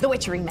 sequel, The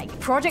Witcher remake,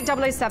 Project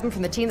 007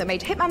 from the team that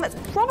made Hitman that's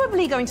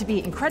probably going to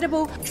be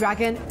incredible,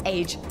 Dragon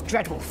Age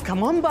Dreadwolf.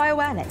 Come on,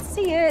 BioWare, let's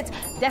see it.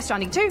 Death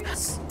Stranding 2,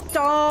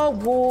 Star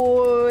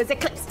Wars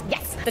Eclipse,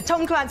 yes, the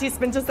Tom Clancy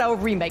Splinter Cell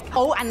remake.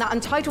 Oh, and that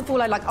untitled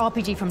Fallout-like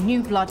RPG from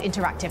New Blood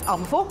Interactive.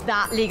 Arma 4,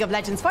 that League of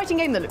Legends fighting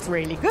game that looks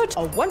really good,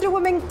 a Wonder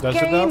Woman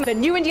game, the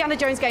new Indiana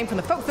Jones game from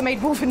the folks that made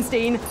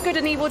Wolfenstein, Good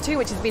and Evil 2,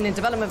 which has been in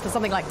development for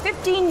something like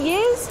 15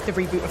 years, the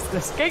reboot of the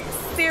Escape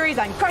series,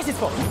 and Crisis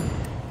 4.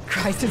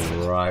 Crisis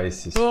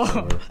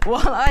 4.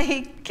 While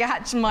I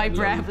catch my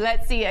breath,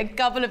 let's see a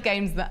couple of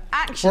games that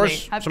actually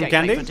have some gameplay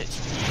candy footage.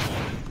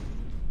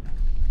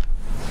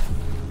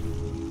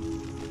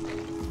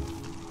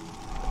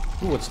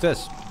 Ooh, what's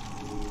this?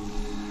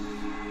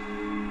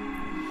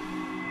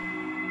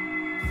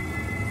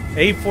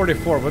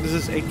 A44. What does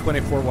this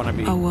A24 want to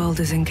be? Our world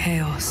is in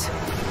chaos.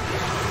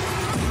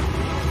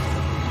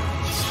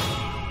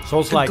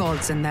 Souls-like. The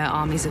gods and their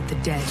armies of the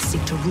dead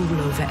seek to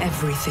rule over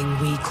everything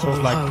we call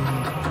home.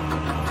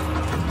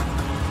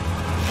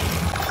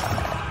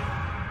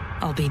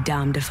 I'll be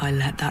damned if I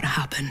let that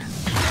happen.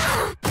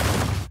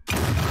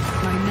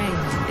 My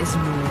name is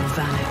Noor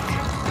Vanek.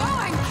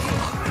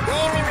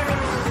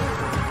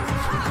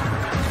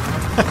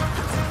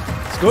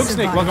 Scoop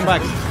Snake, welcome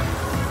back.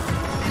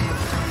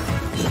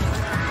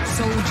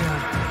 Soldier,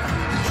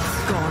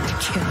 God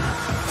killer.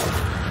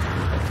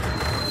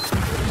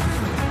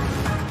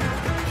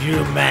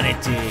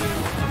 Humanity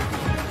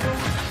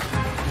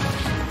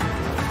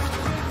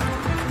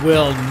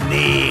will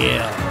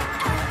kneel.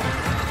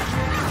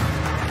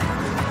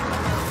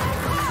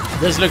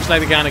 This looks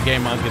like the kind of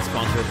game I'll get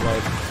sponsored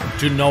like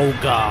to know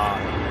God.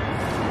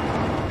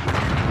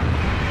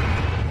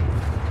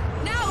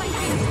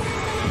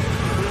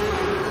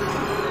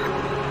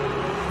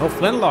 Oh,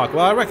 Flintlock.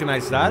 Well, I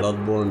recognize that.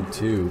 Bloodborne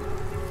 2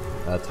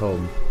 at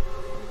home.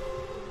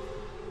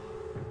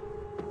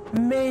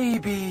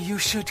 Maybe you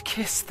should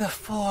kiss the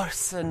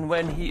Forsen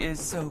when he is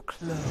so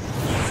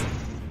close.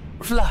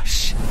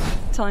 Flush.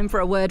 Time for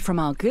a word from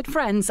our good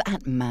friends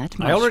at Mad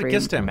Mushroom. I already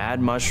kissed him. Mad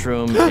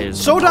Mushroom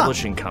is a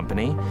publishing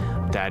company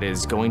that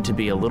is going to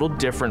be a little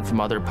different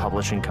from other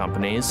publishing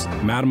companies.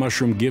 Mad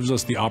Mushroom gives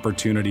us the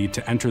opportunity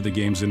to enter the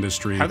games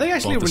industry Have they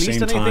actually while at the released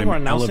same anything time or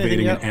announced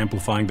elevating anything and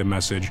amplifying the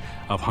message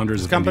of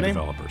hundreds of indie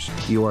developers.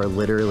 You are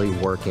literally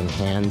working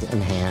hand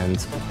in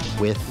hand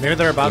with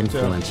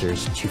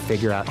influencers to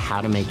figure out how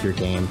to make your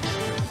game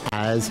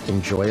as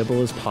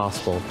enjoyable as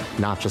possible,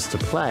 not just to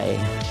play,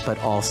 but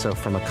also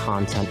from a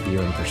content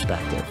viewing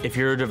perspective. If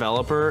you're a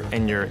developer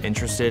and you're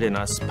interested in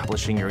us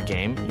publishing your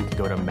game, you can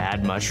go to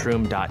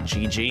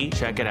madmushroom.gg,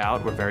 check it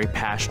out. We're very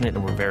passionate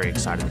and we're very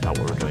excited about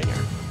what we're doing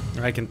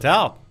here. I can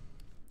tell.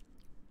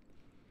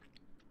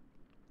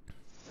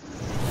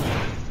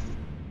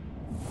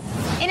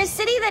 In a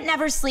city that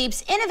never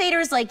sleeps,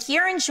 innovators like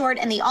Kieran Short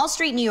and the All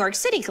Street New York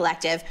City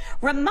Collective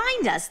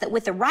remind us that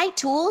with the right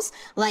tools,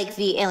 like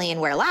the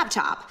Alienware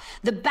laptop,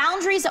 the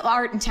boundaries of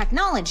art and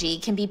technology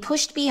can be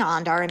pushed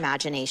beyond our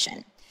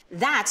imagination.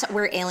 That's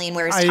where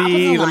Alienware's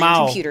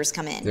top-of-the-line computers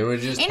come in.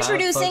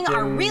 Introducing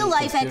our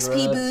real-life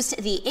XP Boost,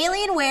 the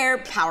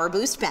Alienware Power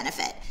Boost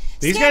benefit.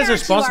 These guys are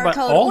sponsored by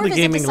all the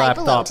gaming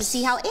laptops. To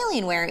see how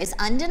Alienware is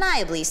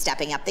undeniably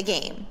stepping up the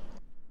game.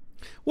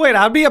 Wait,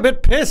 I'd be a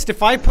bit pissed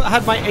if I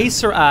had my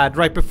Acer ad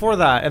right before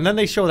that, and then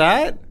they show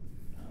that?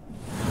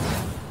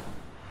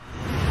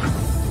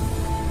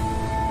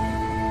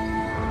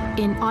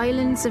 In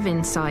Islands of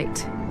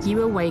Insight,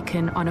 you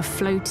awaken on a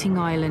floating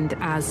island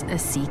as a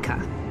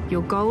seeker.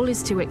 Your goal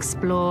is to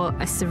explore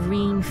a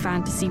serene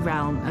fantasy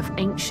realm of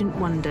ancient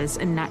wonders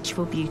and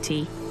natural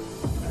beauty,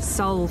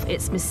 solve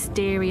its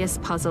mysterious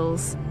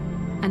puzzles,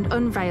 and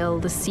unveil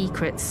the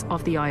secrets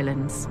of the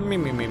islands. Me.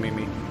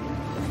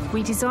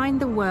 We designed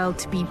the world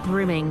to be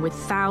brimming with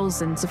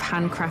thousands of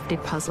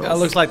handcrafted puzzles. That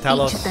looks like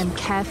Talos. Each of them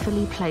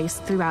carefully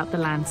placed throughout the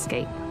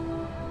landscape.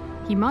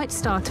 You might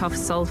start off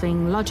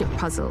solving logic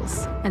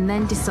puzzles and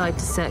then decide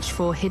to search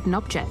for hidden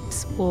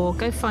objects or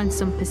go find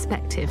some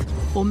perspective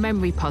or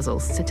memory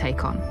puzzles to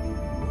take on.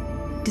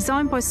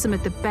 Designed by some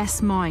of the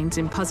best minds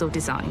in puzzle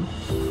design,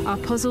 our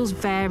puzzles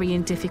vary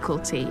in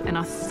difficulty and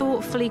are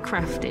thoughtfully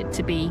crafted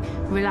to be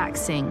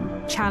relaxing,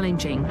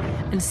 challenging,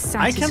 and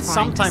satisfying. I can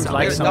sometimes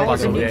like some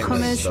puzzle games.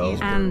 Newcomers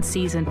and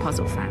seasoned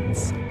puzzle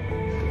fans.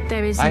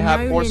 There is I have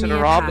no Force and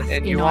linear Rob path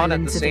and in you on at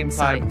Islands the of same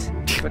time. Insight.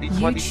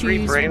 2023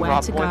 You brain choose rot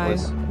where to go,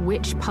 pointless.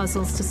 which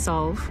puzzles to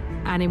solve,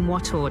 and in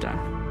what order,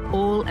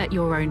 all at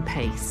your own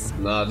pace.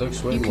 Nah, it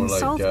looks way You more can like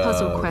solve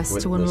puzzle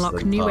quests to Witness unlock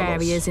than new Talos.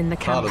 areas in the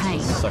campaign,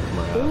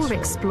 Talos or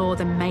explore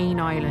the main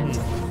island,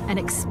 an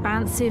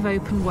expansive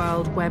open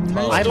world where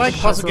most I like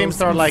puzzle games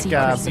that are like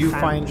secrets are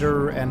found.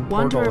 Viewfinder and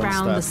Wander Portal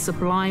around and the stuff.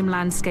 sublime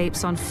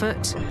landscapes on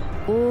foot,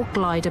 or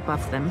glide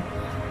above them.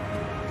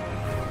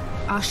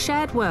 Our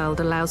shared world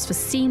allows for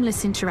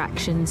seamless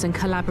interactions and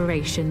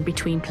collaboration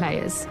between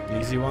players.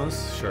 Easy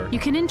ones, sure. You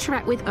can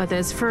interact with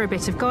others for a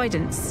bit of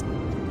guidance,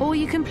 or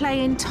you can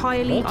play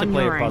entirely on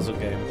your Multiplayer own. puzzle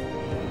game.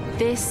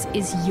 This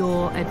is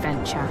your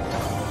adventure.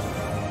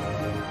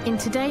 In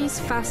today's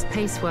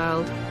fast-paced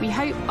world, we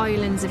hope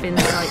Islands of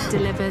Insight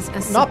delivers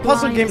a Not puzzle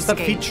sublime games that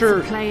escape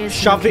feature for players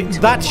shoving looking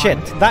to that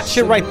unwind. shit. That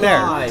shit right there.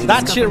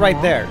 That shit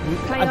right there.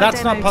 Play our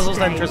That's not demo puzzles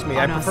that today interest me.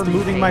 I on our prefer Steam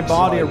moving my page.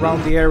 body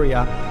around the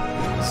area,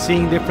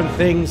 seeing different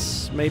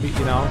things, maybe,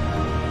 you know,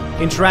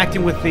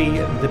 interacting with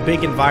the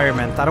big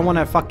environment. I don't want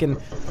to fucking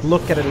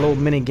look at a little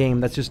mini game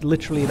that's just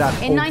literally that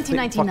In whole fucking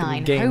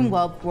 1999, game.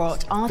 Homeworld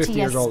brought 50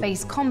 years RTS old.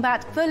 space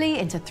combat fully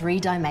into 3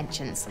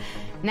 dimensions.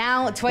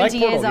 Now, 20 Like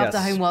years Portal, after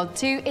yes. Homeworld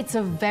 2, it's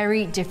a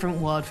very different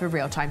world for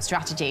real-time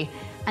strategy,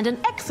 and an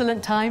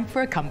excellent time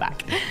for a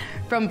comeback.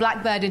 From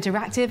Blackbird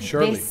Interactive,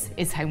 Surely. this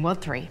is Homeworld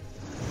 3.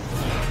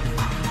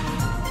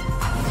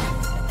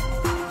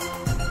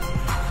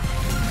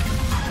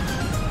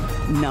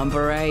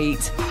 Number 8,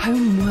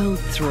 Homeworld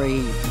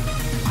 3.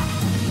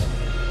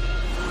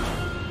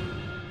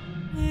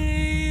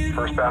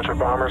 First batch of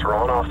bombers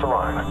rolling off the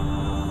line.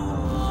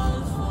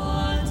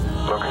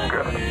 Looking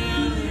good.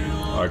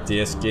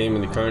 RTS game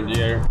in the current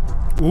year.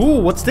 Ooh,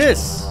 what's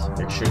this?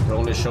 Make sure to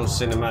only show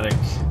cinematic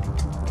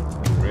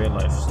and real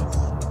life stuff.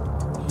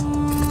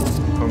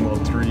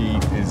 Homeworld 3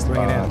 is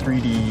a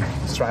 3D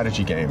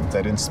strategy game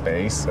set in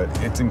space.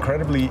 It's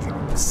incredibly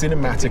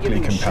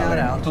cinematically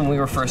compelling. When we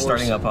were first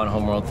starting up on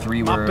Homeworld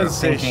 3, we were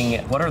thinking,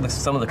 what are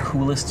some of the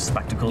coolest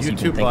spectacles you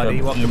can think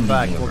of in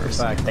the universe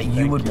that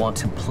you would want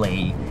to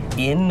play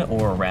in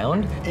or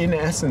around? In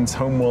essence,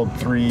 Homeworld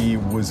 3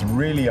 was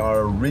really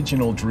our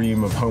original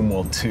dream of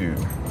Homeworld 2.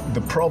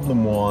 The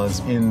problem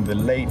was, in the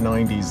late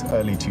 90s,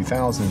 early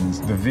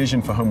 2000s, the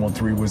vision for Homeworld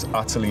 3 was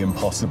utterly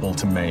impossible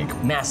to make.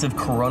 Massive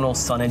coronal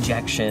sun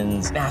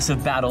ejections,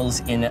 massive battles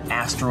in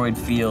asteroid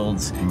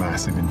fields.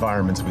 Massive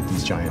environments with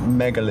these giant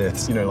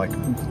megaliths, you know, like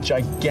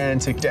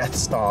gigantic Death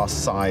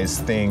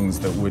Star-sized things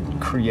that would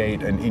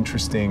create an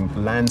interesting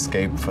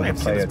landscape for the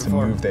player to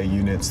move their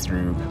units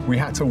through. We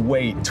had to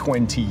wait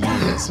 20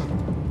 years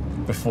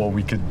before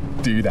we could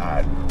do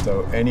that.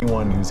 So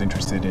anyone who's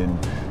interested in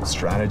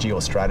strategy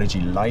or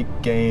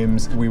strategy-like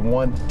games, we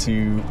want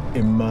to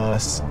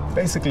immerse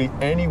basically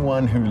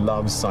anyone who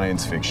loves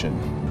science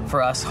fiction.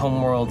 For us,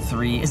 Homeworld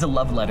 3 is a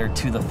love letter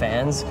to the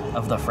fans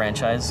of the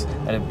franchise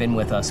that have been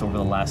with us over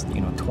the last,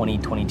 20,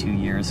 22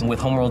 years. And with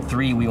Homeworld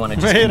 3, we want to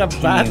just continue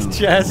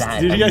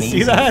that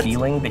amazing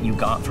feeling that you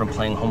got from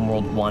playing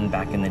Homeworld 1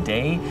 back in the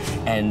day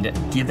and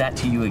give that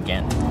to you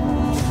again.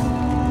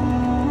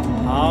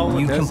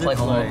 You can play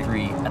Homeworld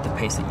 3 at the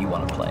pace that you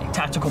want to play.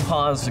 Tactical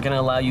pause are going to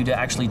allow you to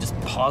actually just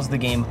pause the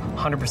game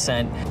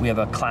 100%. We have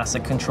a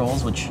classic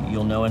controls, which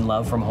you'll know and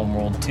love from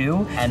Homeworld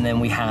 2, and then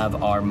we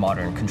have our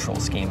modern control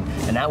scheme.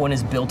 And that one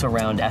is built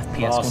around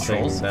FPS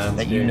controls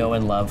that you know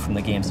and love from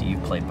the games that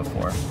you've played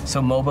before. So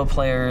MOBA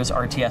players,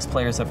 RTS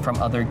players from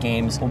other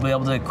games will be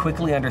able to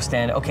quickly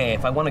understand, okay,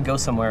 if I want to go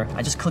somewhere,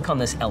 I just click on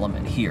this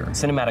element here.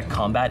 Cinematic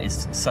combat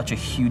is such a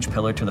huge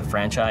pillar to the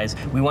franchise.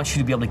 We want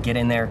you to be able to get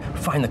in there,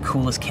 find the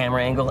coolest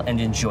camera angle, and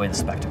enjoy the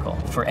spectacle.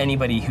 For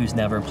anybody who's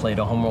never played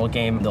a Homeworld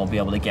game, they'll be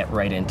able to get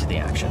right into the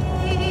action.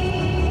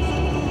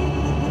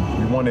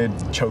 We wanted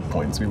choke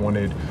points. We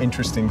wanted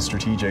interesting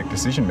strategic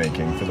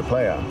decision-making for the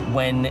player.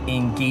 When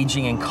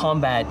engaging in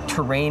combat,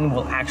 terrain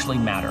will actually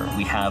matter.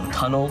 We have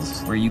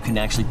tunnels where you can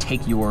actually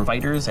take your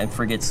fighters and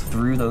frigates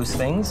through those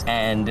things,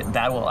 and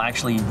that will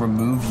actually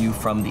remove you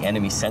from the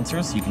enemy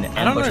sensors. So you can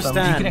ambush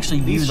them. You can actually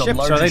use a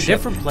larger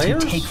ship to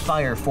take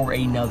fire for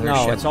another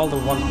ship. No, it's all the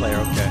one player,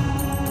 okay.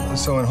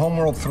 So in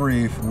Homeworld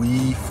 3,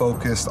 we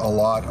focused a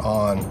lot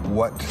on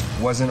what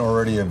wasn't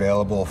already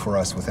available for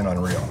us within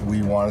Unreal.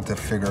 We wanted to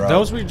figure out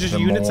those were just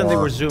units and they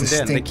were zoomed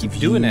in. They keep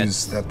doing it.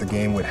 That the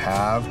game would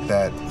have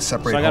that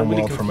separate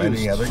Homeworld from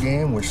any other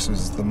game, which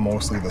was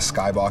mostly the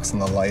skybox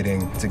and the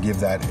lighting to give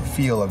that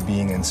feel of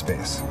being in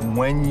space.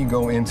 When you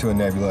go into a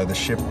nebula, the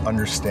ship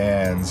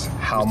understands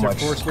how much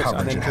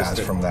coverage it has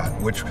from that,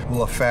 which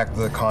will affect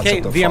the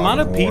concept of the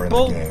amount of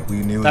people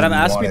that have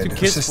asked me to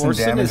kiss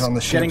Forsen is on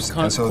the ships,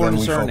 and so then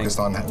we focused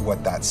on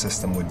what that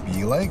system would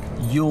be like.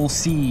 You'll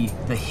see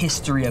the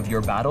history of your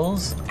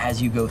battles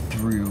as you go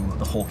through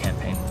the whole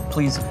campaign.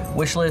 Please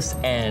wishlist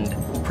and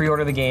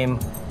pre-order the game.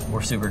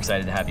 We're super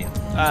excited to have you.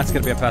 It's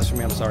gonna be a pass for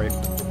me, I'm sorry.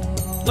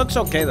 Looks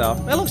okay though.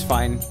 It looks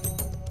fine.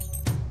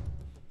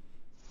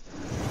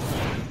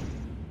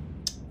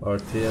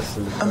 RTS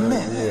in the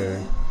current year.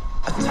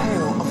 A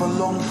tale of a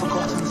long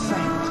forgotten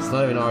saint. It's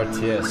not even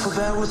RTS. For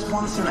there was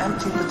once an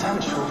empty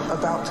potential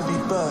about to be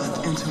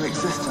birthed into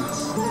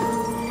existence.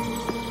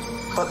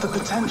 But the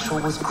potential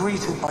was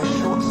greeted by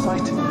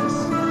short-sightedness.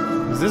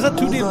 Is this a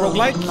 2D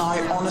roguelike?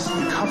 Neither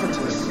honestly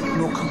covetous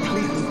nor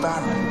completely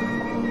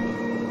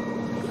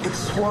barren. It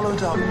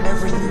swallowed up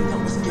everything that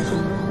was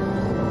given.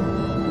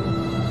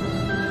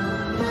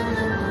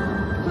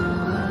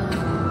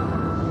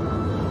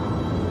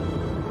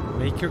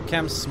 Make your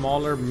cam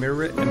smaller,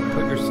 mirror it, and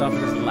put yourself in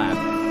his lap.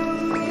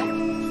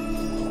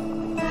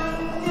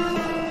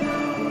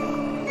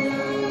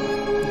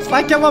 It's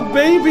like I'm a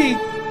baby!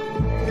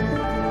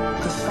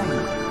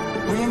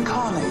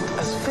 Reincarnate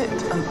as fit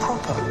and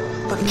proper,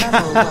 but never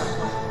alone.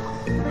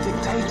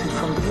 Dictated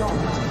from beyond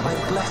by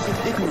blessed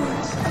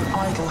ignorance and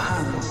idle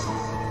hands.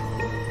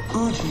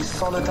 Uji's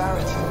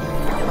solidarity,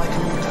 like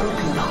a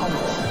utopian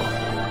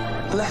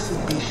hunt. Blessed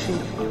be she.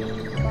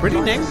 Pretty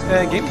nice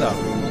game though.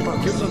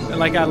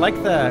 Like I like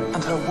the.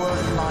 And her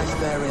worth lies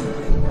therein.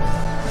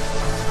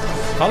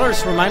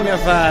 Colors remind me of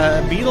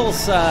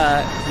Beatles'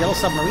 Yellow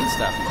Submarine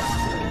stuff.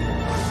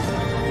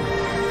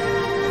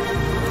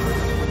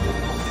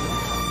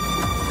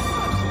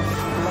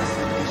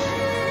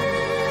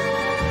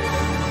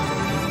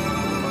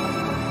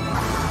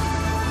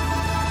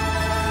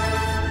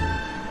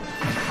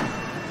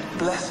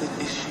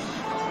 Blessed is she.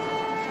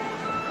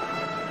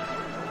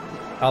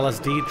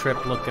 LSD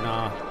trip looking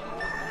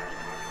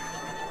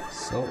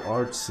so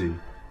artsy.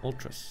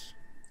 Ultras.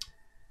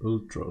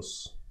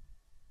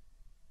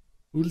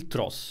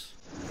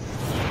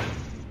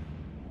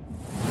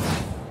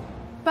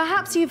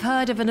 Perhaps you've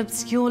heard of an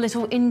obscure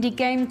little indie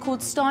game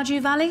called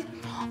Stardew Valley?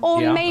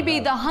 Or maybe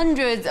the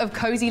hundreds of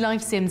cozy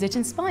life sims it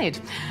inspired.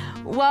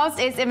 Whilst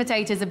its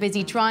imitators are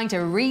busy trying to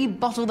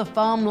rebottle the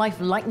farm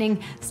life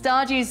lightning,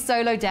 Stardew's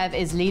solo dev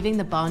is leaving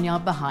the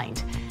barnyard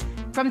behind.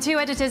 From two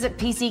editors at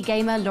PC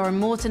Gamer, Lauren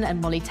Morton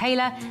and Molly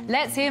Taylor,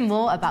 let's hear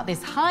more about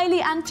this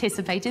highly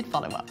anticipated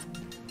follow-up.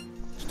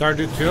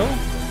 Stardew 2?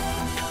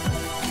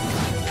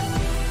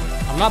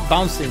 I'm not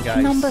bouncing,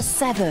 guys. Number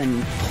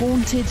 7,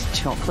 Haunted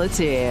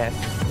Chocolatier.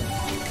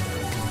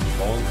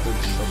 Haunted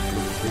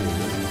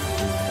Chocolatier.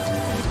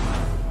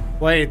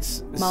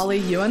 Wait, Molly,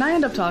 you and I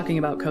end up talking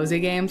about cozy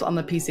games on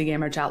the PC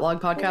Gamer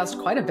Chatlog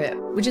podcast quite a bit.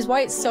 Which is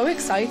why it's so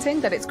exciting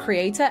that its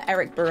creator,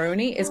 Eric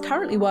Baroni, is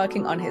currently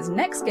working on his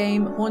next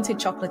game, Haunted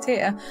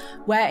Chocolatier,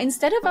 where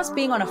instead of us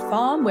being on a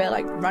farm, we're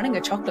like running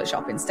a chocolate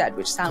shop instead,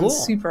 which sounds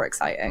super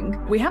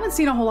exciting. We haven't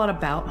seen a whole lot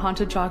about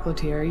Haunted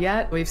Chocolatier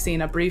yet. We've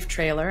seen a brief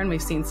trailer and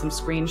we've seen some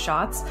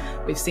screenshots.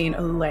 We've seen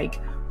like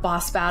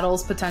boss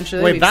battles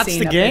potentially. Wait, We've that's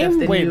seen the a game? bit of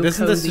the Wait, new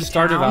isn't this the cozy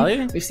Stardew town.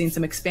 Valley? We've seen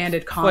some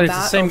expanded combat it's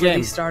the same over game.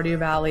 the Stardew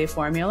Valley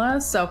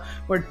formula, so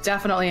we're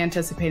definitely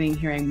anticipating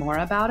hearing more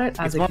about it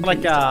as It's more like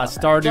a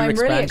Stardew So I'm expansion.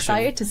 really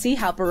excited to see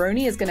how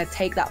Baroni is going to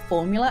take that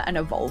formula and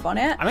evolve on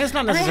it. I mean, it's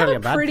not And necessarily I a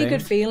have bad a pretty thing.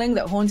 good feeling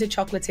that Haunted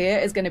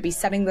Chocolatier is going to be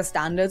setting the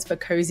standards for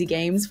cozy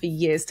games for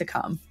years to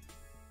come.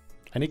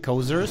 Any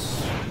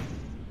cozers?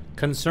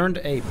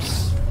 Concerned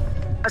apes.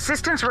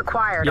 Assistance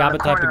required Yeah, on the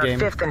but type of corner of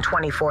game. 5th and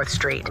 24th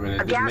Street. I mean,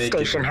 A gas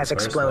station has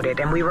exploded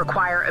and we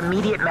require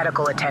immediate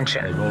medical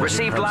attention.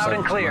 Received loud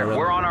and clear.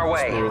 We're on our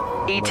way.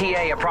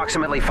 ETA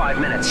approximately 5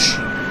 minutes.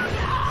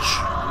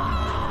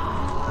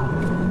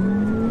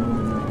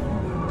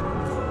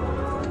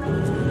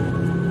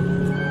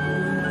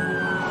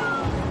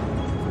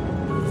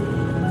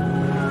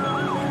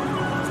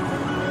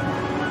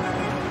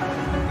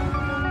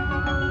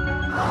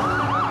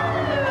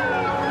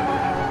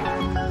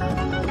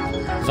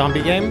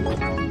 Zombie game?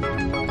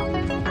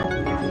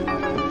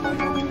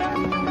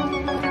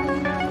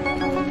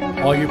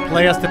 Oh, you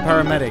play as the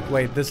paramedic.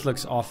 Wait, this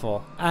looks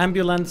awful.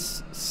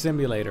 Ambulance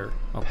simulator.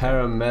 Okay.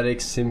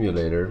 Paramedic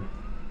simulator.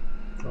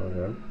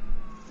 Okay.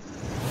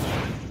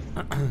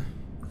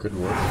 Good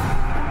work.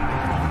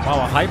 Wow,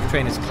 a hype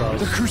train is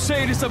closed. The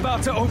crusade is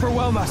about to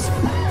overwhelm us.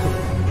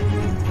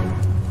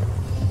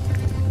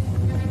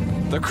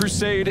 The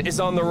crusade is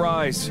on the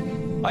rise.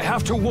 I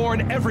have to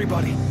warn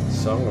everybody.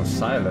 Song of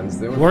Silence.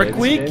 Work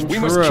week? We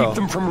must keep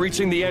them from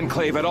reaching the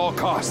enclave at all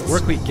costs.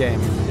 Work week game.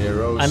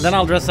 Heroes. And then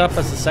I'll dress up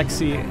as a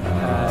sexy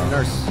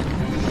nurse.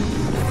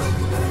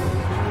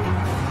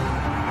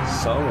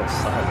 Song of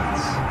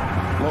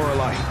Silence.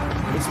 Lorelei,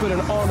 it's been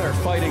an honor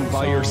fighting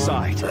by your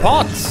side.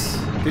 Pots!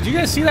 Did you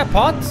guys see that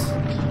Pots?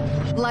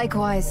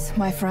 Likewise,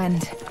 my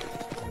friend.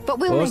 But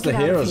we'll What make was the it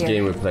out Heroes here.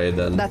 game we played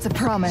then? That's a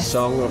promise.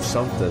 Song of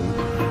something.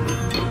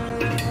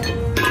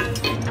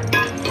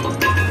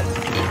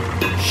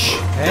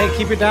 Hey,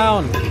 keep it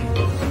down.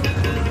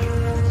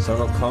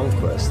 Song of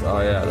Conquest.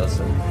 Oh yeah, that's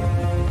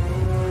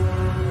it.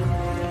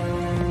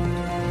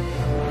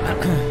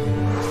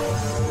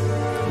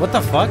 What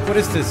the fuck? What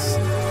is this?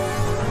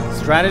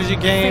 Strategy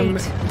game,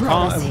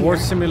 war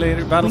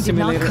simulator, battle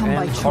simulator,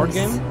 and card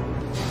game?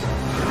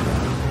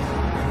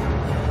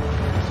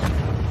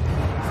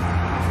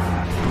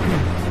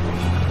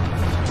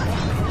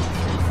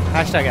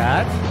 Hashtag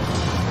ad.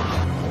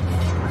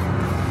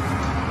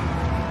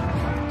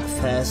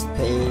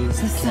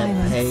 Fast-paced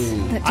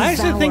campaign. I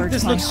actually think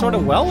this looks sort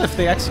of well if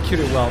they execute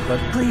it well, but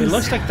it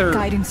looks like they're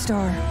Guiding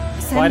Star.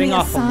 fighting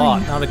off a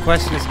lot. Now the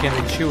question is, can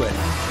they chew it?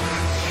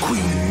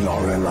 Queen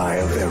Lorelei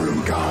of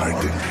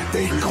Erengard,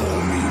 they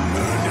call me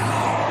Murder.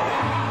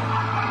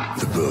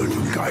 The bird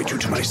will guide you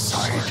to my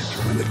side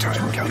when the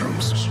time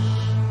comes.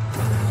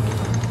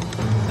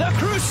 The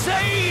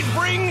crusade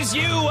brings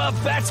you a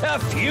better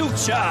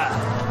future.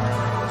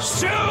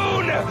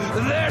 Soon,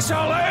 there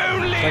shall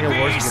only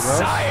be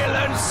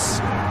silence.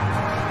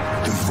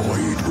 The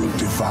void will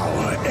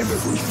devour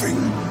everything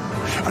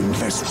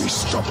unless we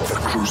stop the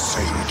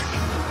crusade.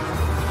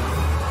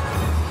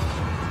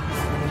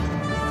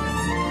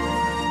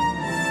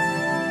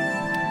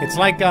 It's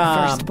like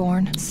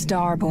Firstborn,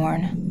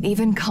 Starborn,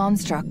 even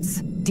constructs.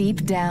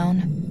 Deep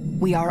down,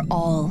 we are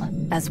all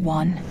as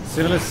one.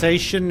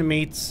 Civilization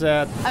meets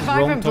A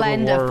vibrant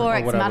blend of War,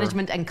 4X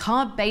management and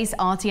card-based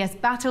RTS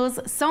battles,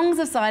 Songs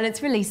of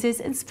Silence releases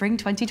in spring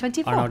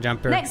 2024. Arno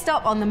Jumper. Next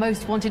up on the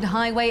most wanted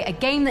highway, a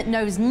game that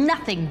knows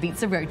nothing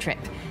beats a road trip.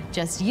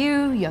 Just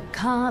you, your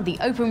car, the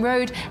open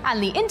road,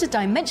 and the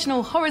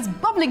interdimensional horrors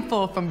bubbling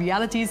forth from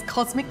reality's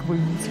cosmic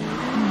wounds.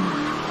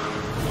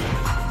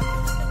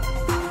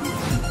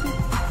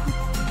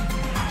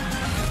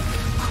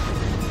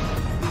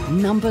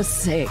 Number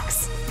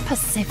 6,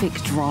 Pacific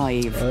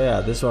Drive. Oh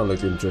yeah, this one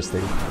looked interesting.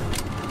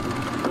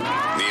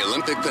 The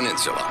Olympic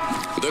Peninsula,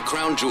 the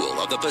crown jewel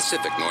of the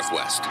Pacific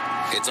Northwest.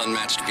 Its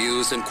unmatched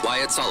views and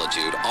quiet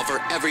solitude offer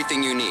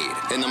everything you need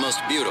in the most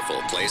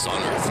beautiful place on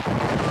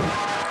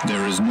Earth.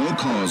 There is no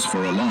cause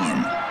for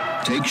alarm.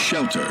 Take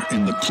shelter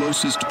in the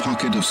closest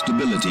pocket of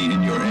stability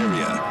in your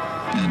area,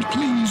 and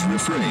please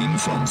refrain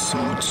from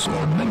thoughts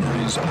or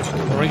memories of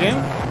horror.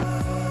 Again?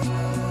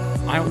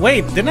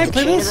 Wait, didn't I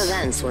play this? The chain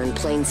of events were in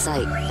plain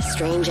sight.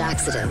 Strange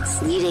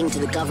accidents leading to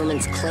the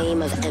government's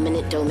claim of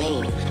eminent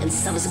domain and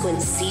subsequent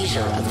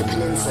seizure of the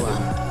peninsula.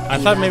 I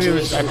thought maybe it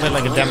was, I played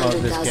like a demo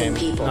of this game.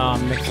 People, No,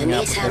 I'm mixing and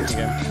up the the attempt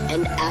game.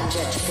 and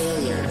abject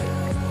failure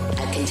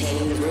at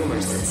containing the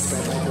rumors that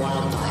spread like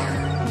wildfire.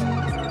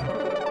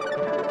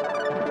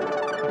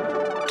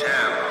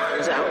 10. It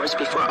was hours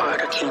before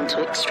Arthur came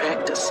to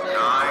extract us.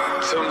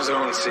 9. Some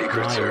zone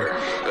secrets are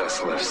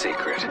best left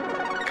secret. 8.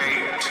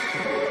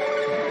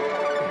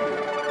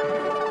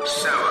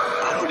 7.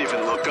 I don't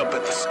even look up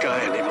at the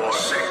sky anymore.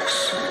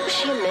 6. Was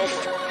she a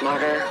myth,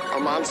 martyr, or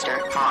monster?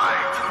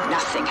 5.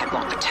 Nothing had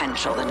more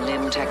potential than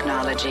limb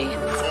technology. 4.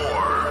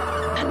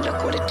 And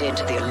look what it did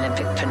to the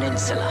Olympic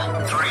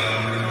Peninsula. 3,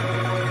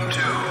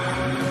 2,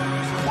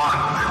 1.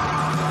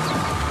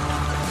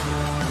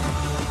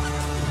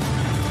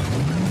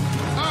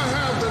 I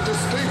have the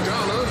distinct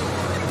honor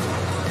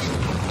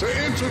to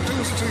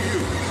introduce to you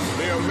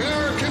the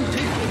American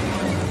people.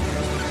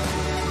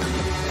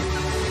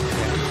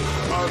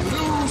 A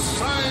new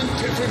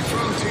scientific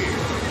frontier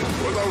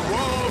with a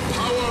raw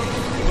power,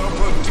 the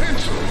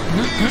potential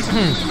is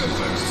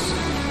limitless.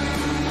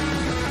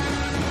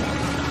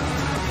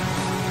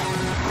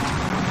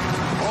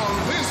 On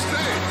this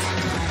day,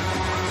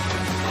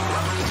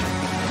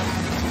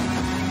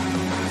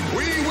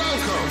 we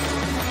welcome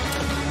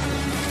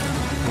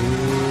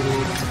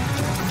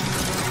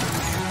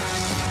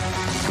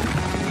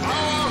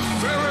our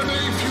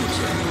Faraday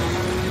future.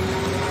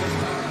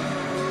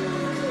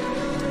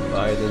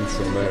 Biden's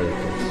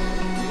America.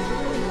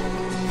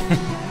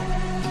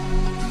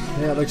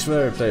 Yeah, looks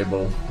very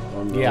playable.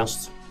 Almost. Yeah.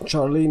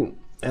 Charlene,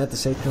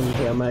 Anti-Satan,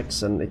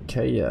 DMX, and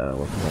Ikea.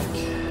 What the heck?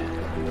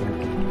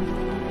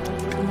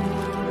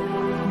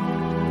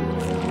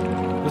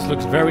 This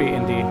looks very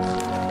indie.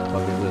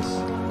 Look at this.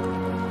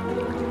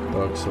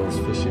 Dark Souls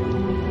fishing.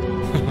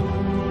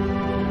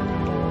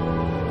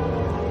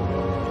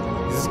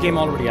 Is this game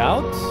already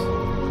out?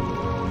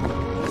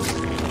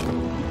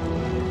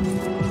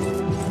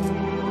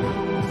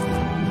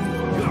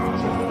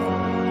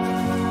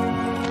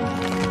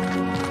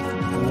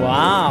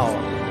 Wow.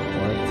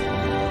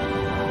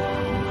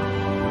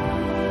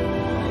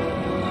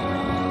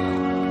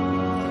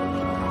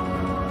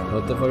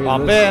 What the fuck is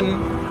Pop this? in.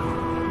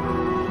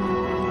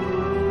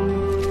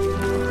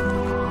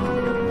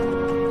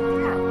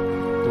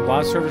 The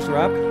WoW servers are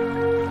up?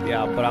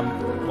 Yeah, but I'm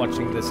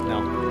watching this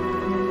now.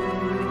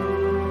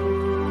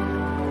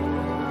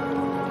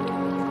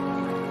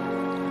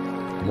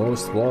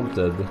 Most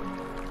wanted.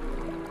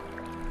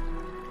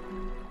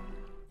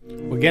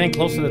 We're getting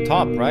close to the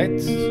top,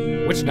 right?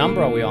 Which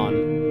number are we on?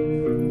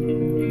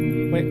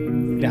 Wait,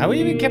 have we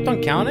even kept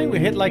on counting? We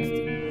hit like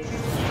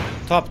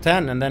top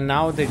 10 and then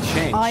now they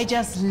changed. I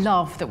just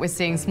love that we're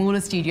seeing smaller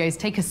studios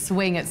take a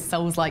swing at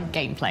Souls-like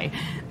gameplay.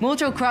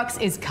 Mortal Crux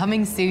is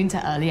coming soon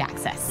to early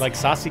access. Like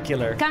Sassy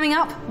Killer. Coming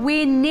up,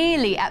 we're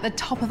nearly at the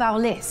top of our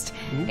list.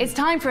 It's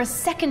time for a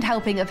second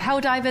helping of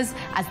Helldivers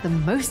as the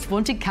most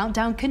wanted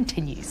countdown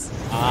continues.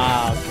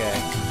 Ah, okay.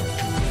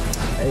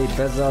 Hey,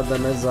 Bezza the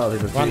Mezza,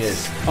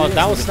 oh,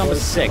 that was number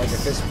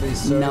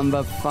 6.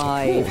 Number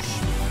 5.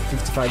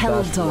 55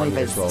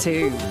 Helldivers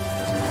 2.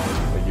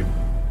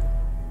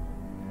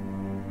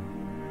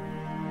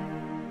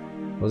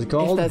 What's it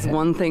called? If there's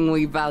one thing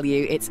we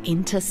value, it's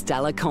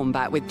interstellar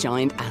combat with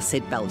giant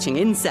acid-belching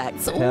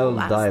insects. Or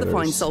as the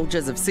fine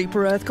soldiers of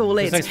Super Earth call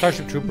it, like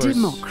Starship Troopers.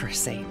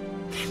 Democracy.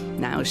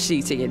 Now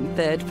shooting in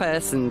third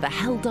person, the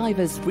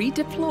Helldivers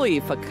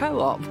redeploy for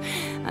co-op,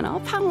 and our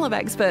panel of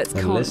experts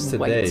can't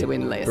wait to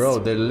enlist. Bro,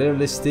 they're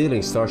literally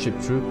stealing Starship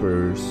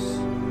Troopers.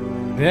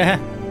 Yeah,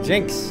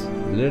 Jinx.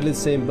 Literally the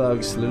same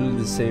bugs, literally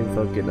the same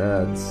fucking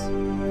ads.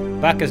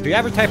 Bacchus, do you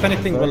ever type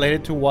anything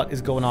related to what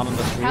is going on the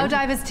screen?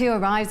 Helldivers 2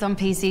 arrives on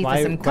PC for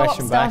some co-op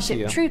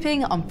Starship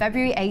trooping on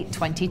February 8,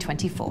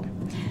 2024.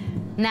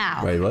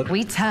 Now,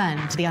 we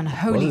turn to the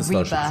unholy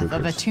rebirth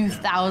of a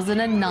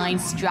 2009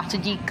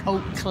 strategy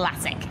cult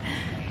classic.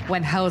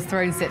 When Hell's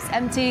throne sits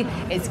empty,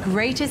 its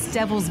greatest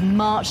devils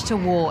march to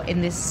war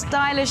in this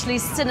stylishly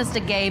sinister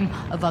game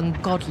of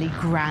ungodly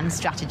grand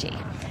strategy.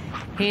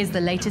 Here's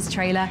the latest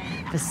trailer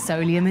for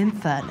Solium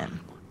Infernum.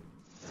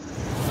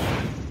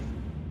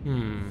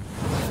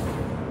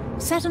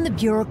 Set in the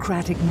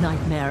bureaucratic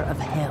nightmare of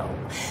hell,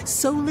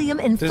 Solium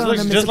Infernum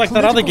just is like a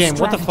that other game.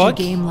 What the fuck?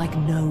 Game like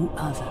no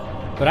other.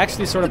 But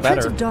actually sort of the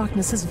better. Prince of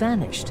Darkness has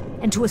vanished,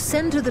 and to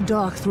ascend to the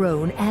Dark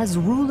Throne as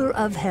ruler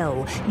of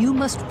Hell, you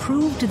must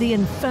prove to the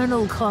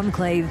infernal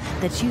conclave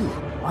that you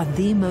are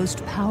the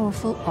most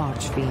powerful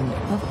archfiend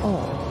of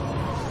all.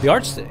 The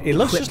arch, it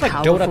looks just like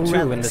Dota 2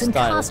 in the and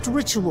style. cast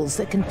rituals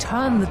that can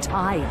turn the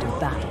tide of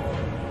battle.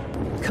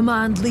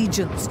 Command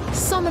legions,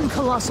 summon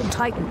colossal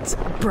titans,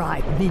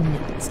 bribe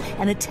minions,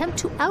 and attempt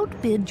to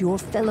outbid your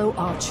fellow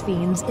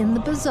archfiends in the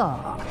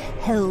bazaar,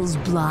 Hell's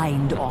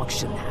blind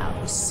auction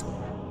house.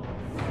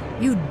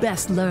 You'd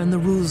best learn the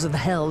rules of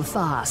Hell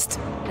fast,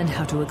 and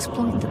how to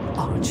exploit them,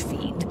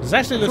 Archfiend. This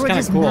actually looks kind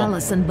of cool. For it is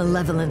malice and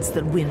malevolence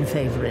that win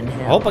favor in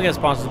Hell. I hope I get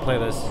sponsors to play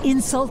this.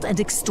 Insult and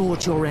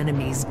extort your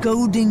enemies,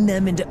 goading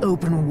them into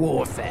open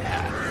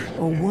warfare.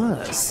 Or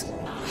worse,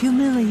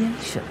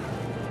 humiliation.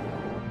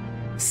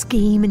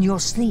 Scheme in your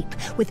sleep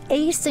with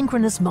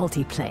asynchronous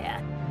multiplayer,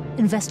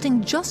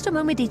 investing just a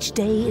moment each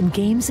day in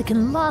games that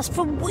can last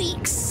for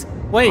weeks.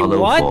 Wait,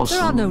 Hello, what? Forsen.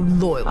 There are no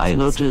loyalties. I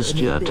noticed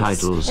your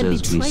title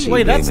says BC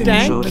Wait, that's Gaming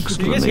dank. Show!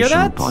 Did you guys hear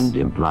that? Point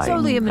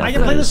implying I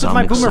can play this with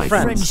my boomer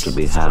friends. To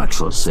be had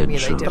for said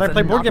show. But I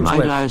play board games Might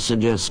with. I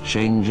suggest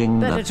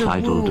changing the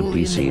title to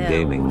BC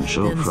Gaming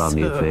Show from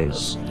your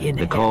face?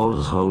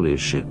 Because holy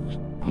shit,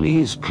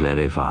 Please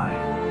clarify.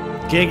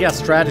 Giga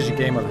strategy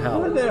game of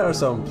hell. Well, there are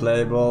some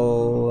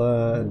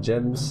playable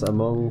gems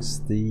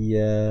amongst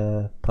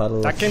the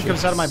puddle. That game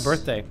comes out of my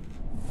birthday.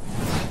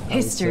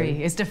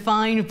 History is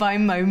defined by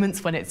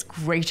moments when its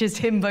greatest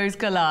himbos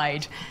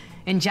collide.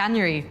 In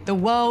January, the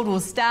world will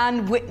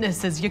stand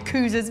witness as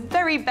Yakuza's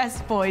very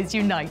best boys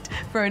unite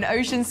for an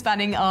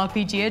ocean-spanning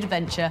RPG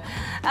adventure,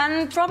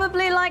 and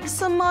probably like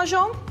some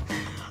mahjong.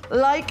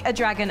 Like a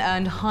Dragon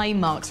earned high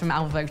marks from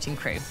our voting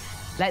crew.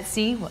 Let's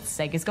see what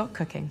Sega's got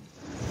cooking.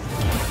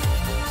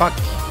 Fuck.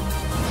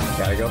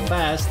 Gotta go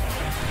fast.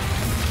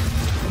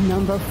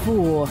 Number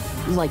 4,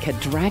 Like a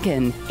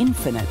Dragon,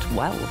 Infinite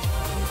Wealth.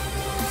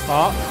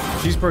 Oh,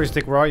 cheeseburger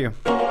stick, where are you?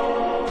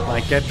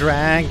 Like a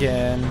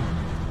dragon.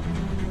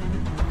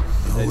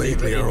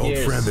 Lately, our old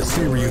friend the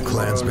Siryu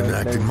clan's been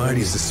acting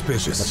mighty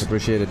suspicious. Much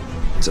appreciated.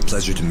 It's a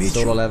pleasure to meet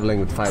you. Solo leveling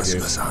with 5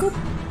 years.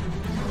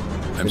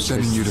 I'm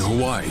sending you to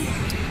Hawaii.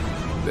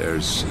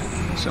 There's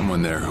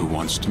someone there who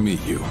wants to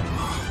meet you.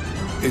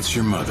 It's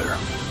your mother.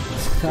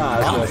 I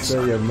was gonna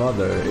say your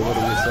mother. It would have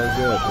been so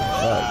good.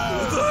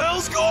 What the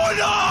hell's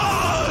going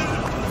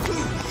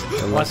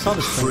on? I saw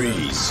this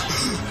Freeze.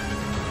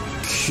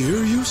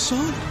 Kiryu,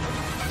 son?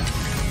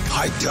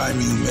 High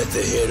time you met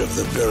the head of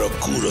the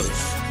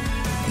Barracudas.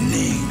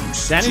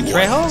 Name's Danny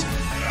Trejo?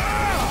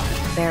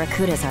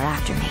 Barracudas are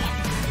after me.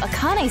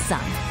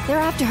 Akane-san. They're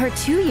after her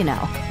too, you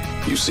know.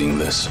 You seen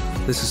this?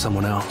 This is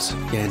someone else.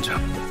 Yanja.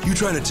 You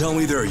trying to tell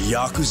me there are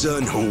Yakuza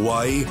in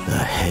Hawaii? The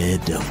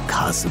head of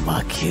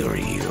Kazuma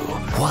Kiryu.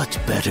 What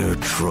better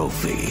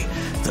trophy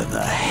than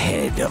the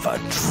head of a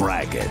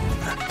dragon?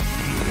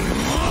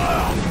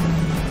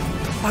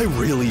 I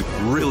really,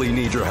 really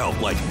need your help,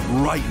 like,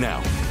 right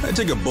now. I'd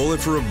take a bullet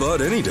for a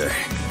bud any day.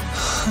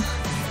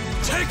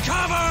 Take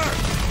cover!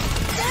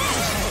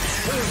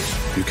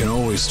 You can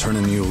always turn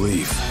a new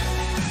leaf,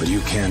 but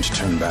you can't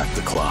turn back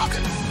the clock.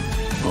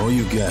 All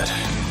you get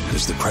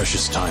is the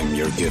precious time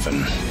you're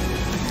given.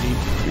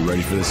 You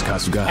ready for this,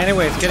 Kasuga?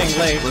 Anyway, it's getting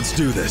late. Let's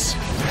do this.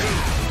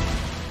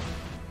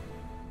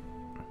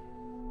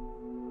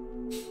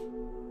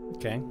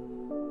 Okay.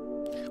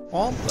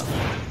 Well,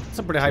 it's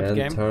a pretty hyped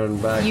game.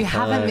 You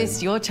haven't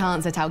missed your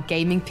chance at our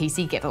gaming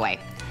PC giveaway.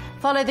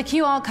 Follow the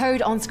QR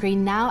code on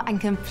screen now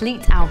and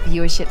complete our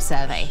viewership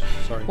survey.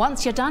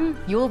 Once you're done,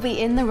 you'll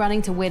be in the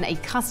running to win a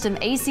custom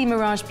AC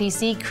Mirage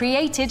PC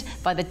created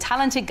by the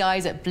talented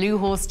guys at Blue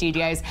Horse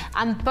Studios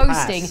and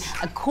boasting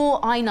a Core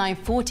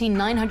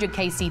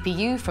i9-14900K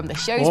CPU from the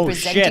show's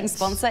presenting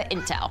sponsor,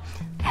 Intel.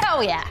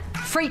 Hell yeah,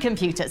 free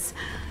computers.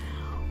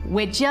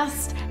 We're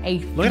just a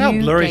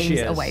few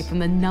games away from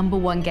the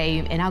 #1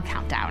 game in our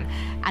countdown,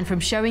 and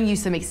from showing you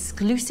some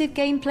exclusive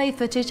gameplay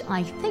footage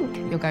I think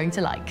you're going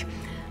to like.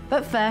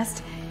 But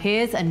first,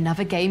 here's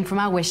another game from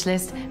our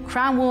wishlist,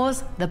 Crown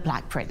Wars: The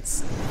Black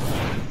Prince.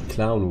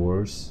 Clown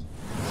Wars.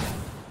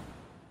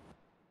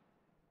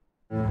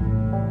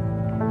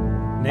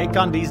 Nick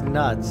on these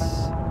nuts.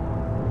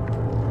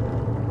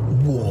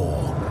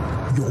 War.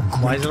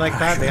 Why is it like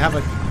that? They have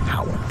a...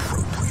 How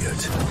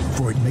appropriate,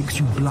 for it makes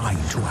you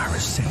blind to our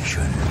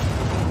ascension.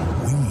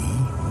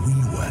 We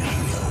were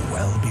here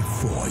well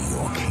before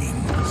your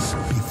kings,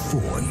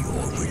 before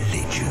your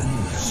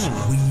religions.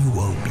 We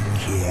will be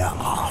here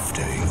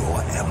after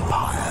your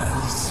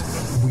empires.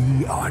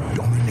 We are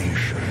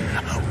domination.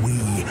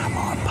 We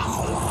are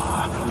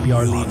power. We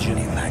are legion.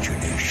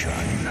 Imagination.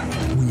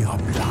 We are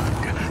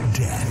blood,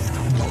 death,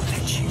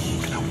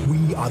 multitude.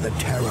 We are the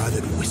terror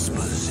that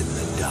whispers in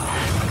the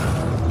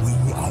dark. We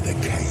are the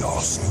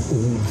chaos in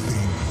all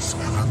things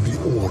and the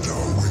order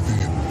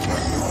within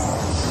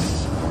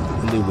chaos.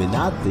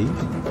 Illuminati.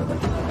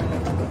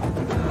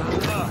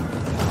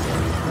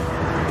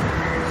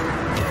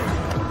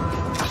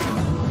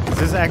 Is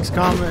this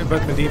XCOM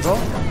but medieval?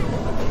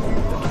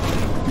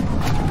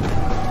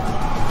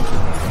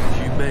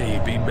 You may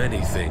be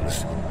many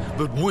things,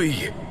 but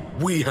we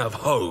have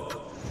hope.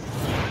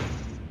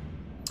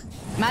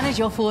 Manage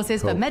your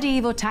forces for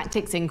medieval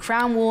tactics in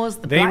Crown Wars.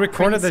 They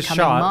recorded the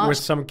shot with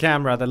some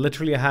camera that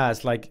literally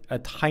has like a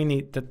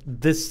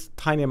this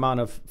tiny amount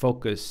of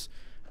focus,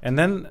 and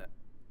then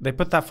they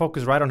put that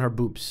focus right on her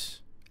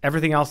boobs.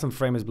 Everything else in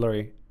frame is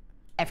blurry.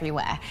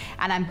 Everywhere,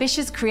 an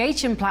ambitious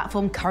creation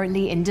platform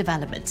currently in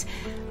development.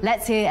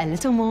 Let's hear a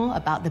little more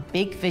about the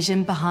big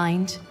vision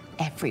behind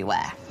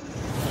Everywhere.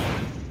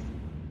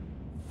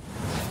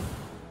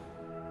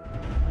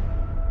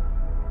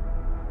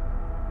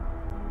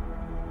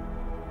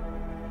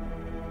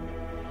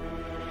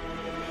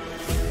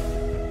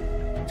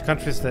 Which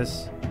country is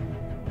this?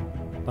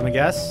 Let me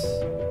guess.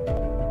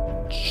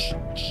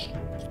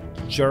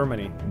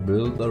 Germany.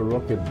 Build a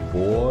rocket,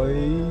 boy.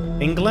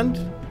 England?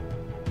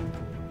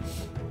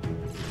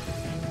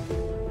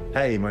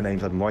 Hey, my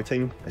name's Adam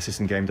Whiting,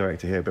 Assistant Game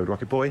Director here at Build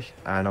Rocket Boy,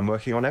 and I'm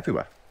working on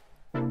Everywhere.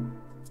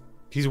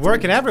 He's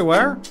working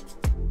everywhere?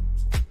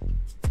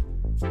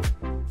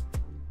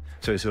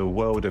 So it's a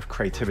world of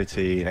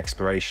creativity and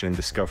exploration and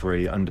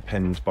discovery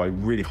underpinned by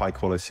really high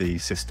quality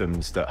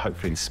systems that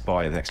hopefully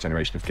inspire the next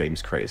generation of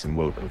games creators and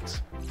world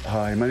builders.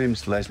 Hi, my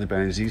name's Leslie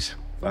Benaziz.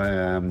 I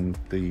am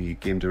the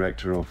game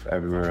director of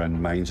Everywhere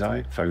and Mind's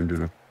Eye,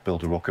 founder of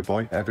Build a Rocket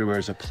Boy. Everywhere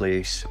is a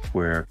place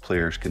where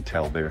players can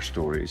tell their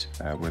stories,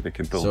 where they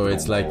can build. So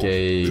it's like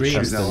a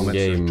custom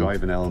game. There's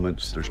driving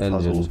elements, there's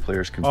engine. puzzles.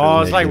 Players can build. Oh,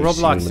 it's like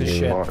Roblox and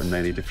shit. And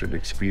many different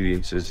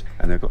experiences,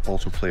 and they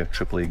also play a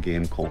AAA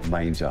game called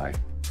Mind's Eye.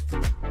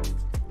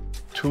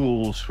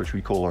 Tools, which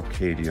we call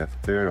Arcadia,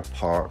 they're a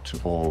part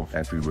of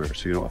Everywhere,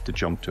 so you don't have to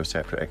jump to a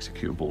separate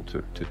executable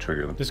to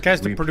trigger them. This guy's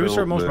the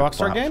producer of most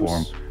Rockstar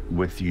games?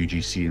 With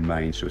UGC in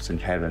mind, so it's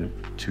inherent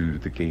to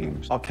the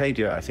games.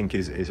 Arcadia, I think,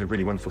 is a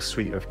really wonderful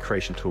suite of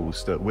creation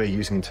tools that we're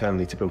using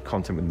internally to build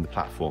content within the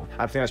platform.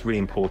 I think that's really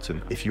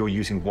important. If you're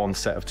using one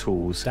set of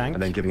tools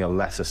and then giving a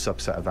lesser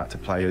subset of that to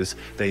players,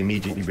 they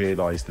immediately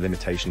realise the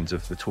limitations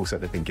of the tool set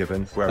they've been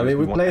given. I mean,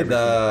 we played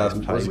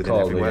what's it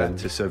called again?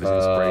 To serve as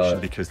inspiration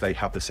because they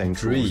have the same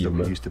tools that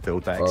we used to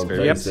build that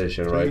experience.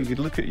 Right? You could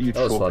look at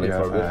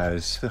Utopia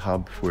as the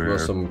hub where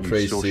some you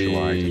crazy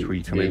socialise, where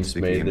you come into the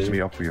games, made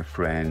meet up with your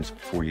friends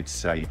before you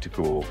decide to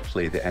go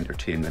play the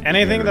entertainment.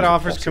 Anything that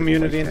offers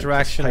community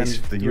interaction and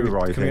the new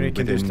community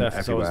can do stuff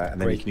everywhere, and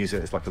then you can use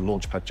it as like a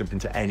launchpad, jump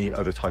into any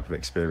other type of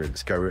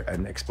experience. Go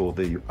and explore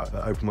the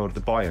open world of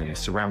the biomes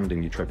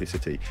surrounding Utopia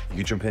City. You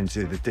can jump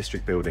into the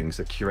district buildings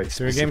that curate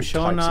specific types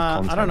of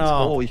content. I don't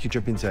know. Or you can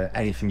jump into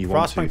anything you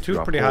want to through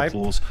our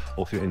portals,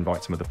 or through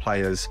invite some other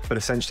players. But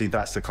essentially,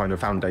 that's the kind of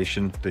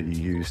foundation that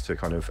you use to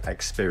kind of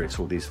experience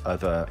all these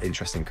other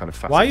interesting kind of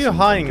facets. Why are you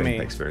hiring me?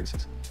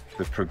 Experiences.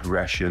 The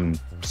progression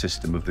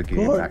system of the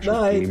game, actual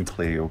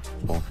gameplay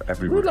of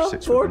Everywhere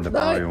sits within the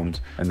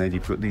biomes, and then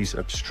you've got these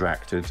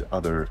abstracted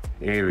other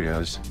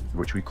areas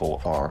which we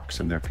call arcs,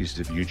 and they're pieces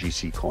of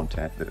UGC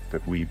content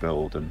that we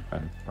build and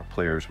our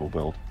players will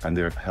build, and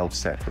they're held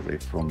separately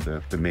from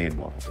the main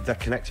world. They're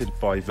connected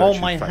by virtue. Oh,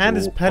 my hand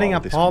is petting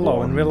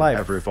Apollo in real life.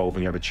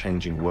 Ever-evolving,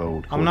 ever-changing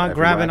world. I'm not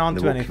grabbing onto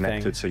they're all anything.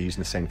 Connected, so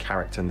using the same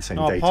character and the same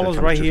data. Apollo's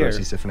right here.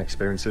 These different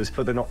experiences,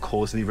 but they're not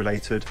causally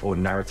related or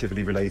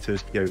narratively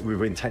related. You know, we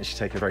were intentionally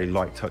take a very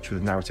light touch with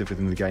the narrative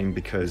within the game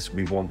because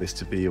we want this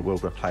to be a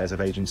world where players have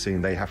agency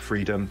and they have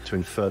freedom to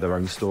infer their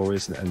own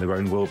stories and their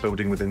own world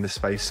building within this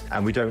space,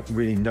 and we don't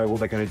really know what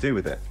they're going to do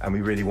with it, and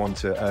we really want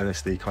to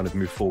earnestly kind of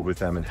move forward with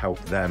them and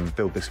help them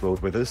build this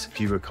world with us. If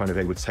you were kind of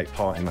able to take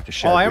part in like a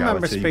shared I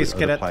remember reality Space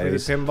with Cadet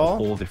players, 3D Pinball,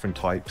 all different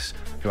types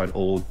who had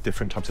all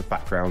different types of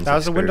backgrounds. That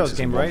was a Windows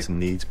game, right? And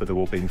needs, but they're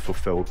all being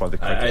fulfilled by the.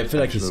 I feel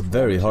like it's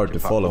very hard to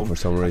follow for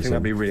some reason. I think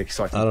that'd be really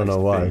exciting. I don't know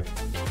why.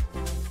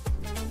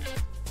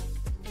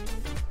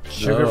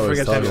 Sugar free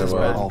attention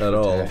at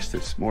all.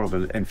 It's more of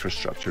an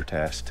infrastructure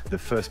test. The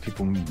first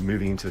people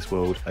moving into this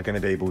world are going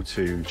to be able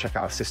to check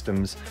out our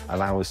systems,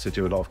 allow us to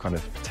do a lot of kind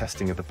of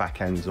testing of the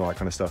back ends and all that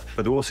kind of stuff.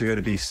 But they're also going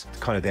to be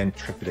kind of the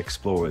intrepid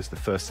explorers, the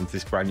first into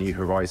this brand new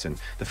horizon,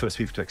 the first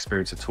people to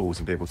experience the tools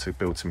and be able to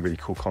build some really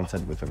cool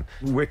content with them.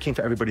 We're keen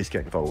for everybody to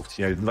get involved.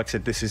 You know, like I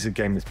said, this is a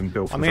game that's been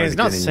built from the very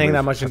beginning. It's not saying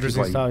that much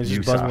interesting stuff. It's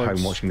just buzzwords. At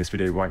home watching this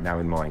video right now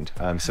in mind.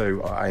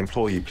 So I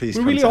implore you, please.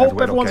 We really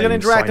hope everyone's going to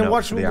interact and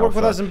work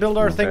with us and build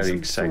our things.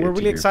 We're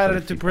really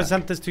excited to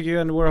present this to you,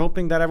 and we're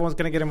hoping that everyone's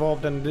going to get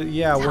involved. And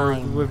yeah,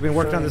 we've been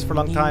working on this for a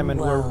long time, and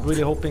we're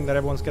really hoping that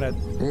everyone's going to.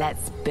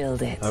 Let's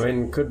build it. I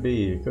mean, could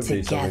be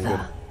something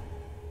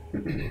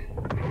good.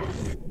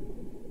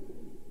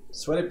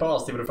 Sweaty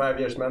balls for 5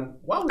 years, man.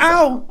 Wow.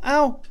 Ow!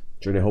 Ow!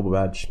 Journey Hobo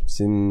badge.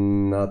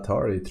 Sin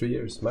Atari, 3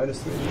 years. -3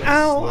 years.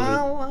 Ow!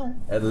 Ow! Ow!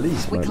 At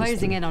least. We're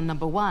closing in on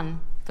number 1.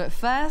 But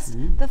first,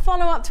 the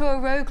follow-up to a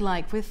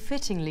roguelike with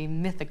fittingly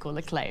mythical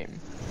acclaim.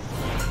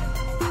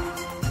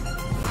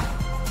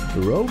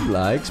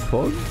 Roguelikes,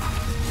 Pog.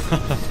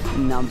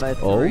 Number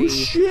 3. Oh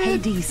shit!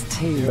 Hades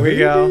 2. Here we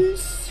go.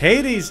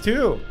 Hades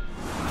 2.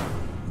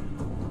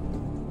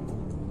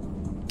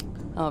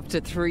 After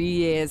 3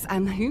 years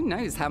and who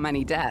knows how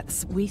many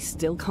deaths, we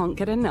still can't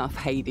get enough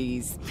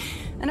Hades.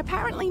 And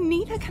apparently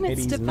neither can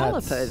its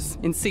developers.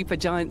 In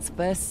Supergiant's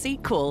first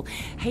sequel,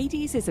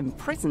 Hades is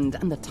imprisoned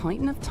and the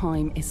Titan of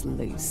Time is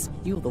loose.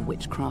 You're the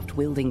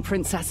witchcraft-wielding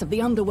princess of the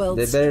underworld,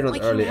 they better not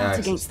early out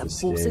access against the this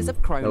forces game.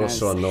 of Kronos. That was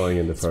so annoying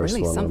in the first one. It's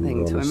really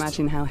something to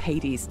imagine how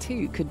Hades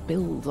 2 could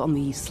build on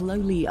the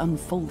slowly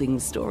unfolding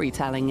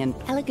storytelling and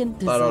elegant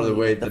design. I'd rather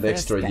wait the an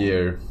extra game.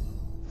 year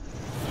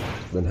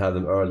than have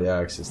them early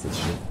access this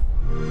shit.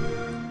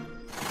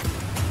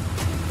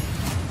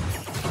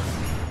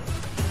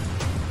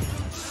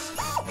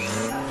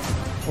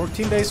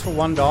 $14 days for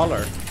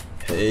 $1.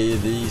 Hey,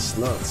 these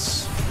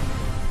nuts.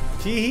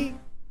 Tee.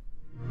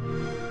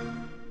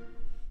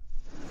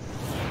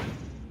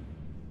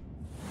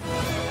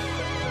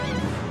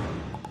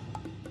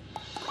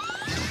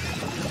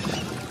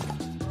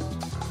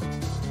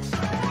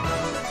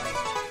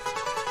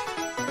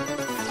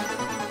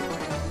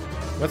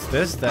 What's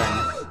this then?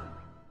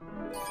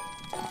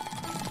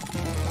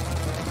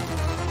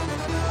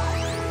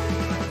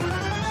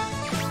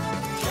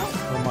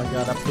 Oh my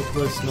god,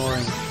 Apollo is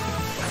snoring.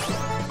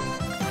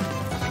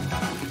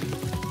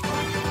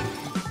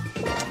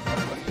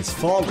 It's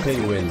fall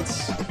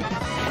penguins.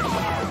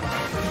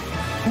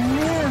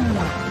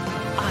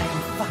 I'm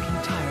fucking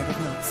tired of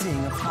not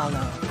Sing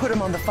Apollo. Put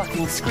him on the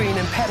fucking screen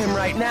and pet him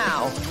right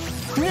now.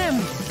 Nim,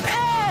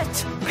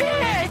 pet!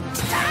 Pet!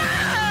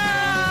 Ah!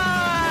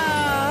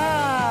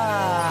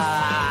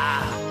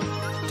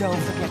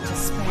 Don't forget to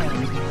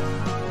spam.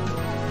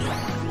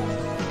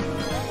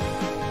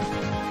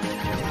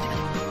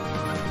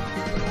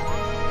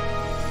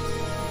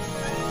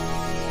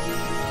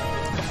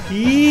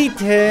 Eat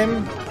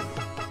him!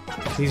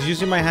 He's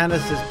using my hand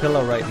as his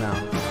pillow right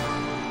now.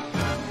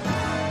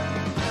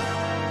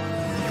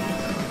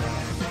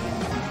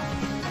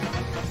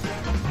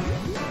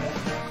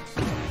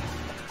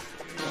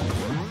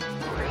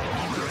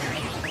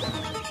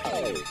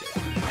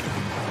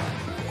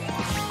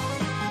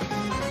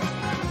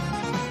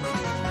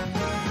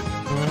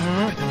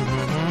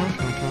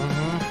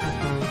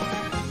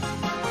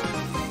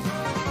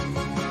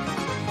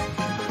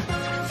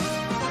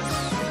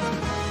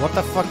 What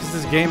the fuck is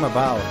this game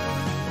about?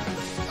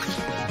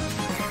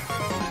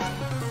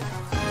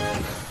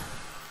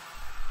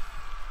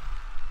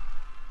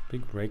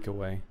 Big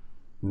breakaway.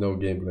 No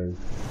gameplay.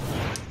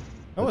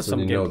 That was some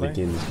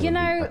gameplay. You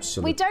know,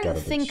 we don't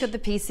think of the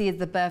PC as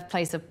the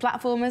birthplace of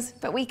platformers,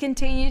 but we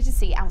continue to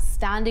see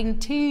outstanding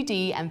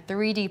 2D and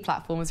 3D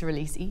platformers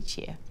released each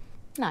year.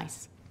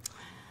 Nice.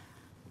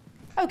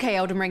 Okay,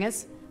 Elden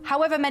Ringers.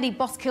 However many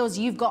boss kills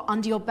you've got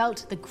under your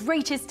belt, the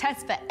greatest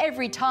test for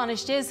every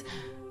tarnished is,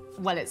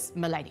 well, it's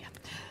Millennia.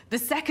 The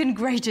second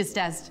greatest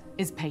test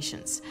is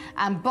patience.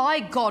 And by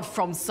God,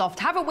 FromSoft,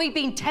 haven't we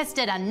been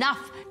tested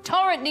enough?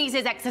 Torrent needs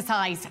his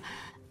exercise.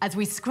 As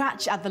we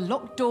scratch at the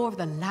locked door of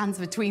the lands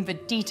between for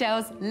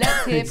details,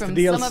 let's hear from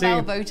some of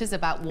our voters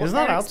about what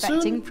they're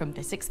expecting from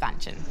this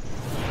expansion.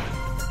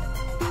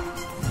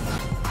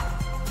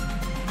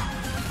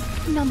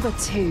 Number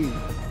 2,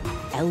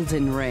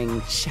 Elden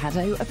Ring,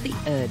 Shadow of the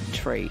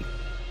Erdtree.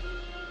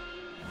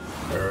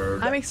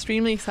 I'm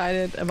extremely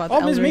excited about the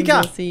Elden Ring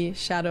DLC,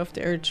 Shadow of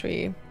the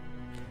Erdtree.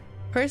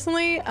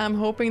 Personally, I'm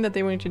hoping that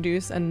they will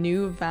introduce a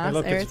new vast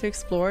area to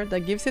explore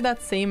that gives you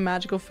that same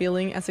magical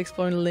feeling as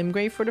exploring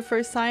Limgrave for the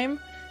first time.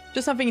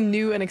 Just something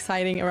new and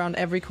exciting around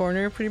every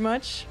corner, pretty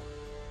much.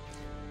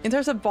 In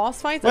terms of boss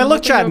fights, well,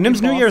 look, Chad,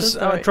 Nim's New Year's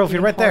trophy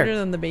right there. Harder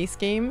than the base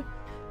game.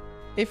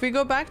 If we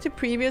go back to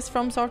previous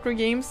From Software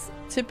games,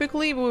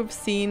 typically we've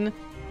seen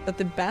that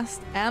the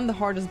best and the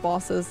hardest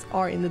bosses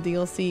are in the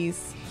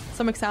DLCs.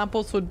 Some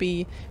examples would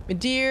be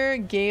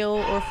Medir, Gale,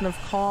 Orphan of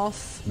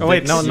Koth. Oh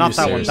wait, no, not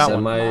that one. That one.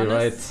 Am I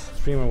right?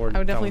 I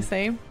would definitely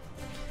say.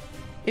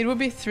 It would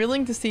be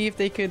thrilling to see if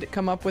they could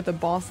come up with a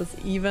boss that's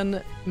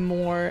even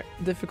more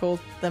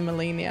difficult than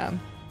Millennia.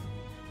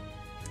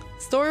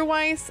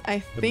 Story-wise, I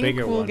think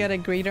we'll get a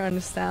greater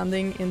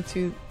understanding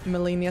into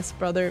Millennia's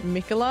brother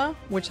Miquella,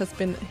 which has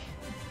been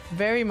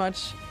very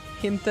much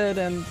hinted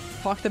and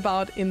talked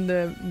about in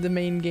the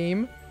main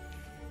game.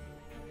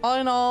 All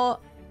in all,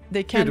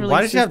 they can't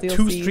release this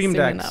DLC soon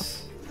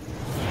enough.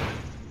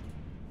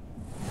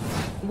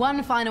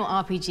 One final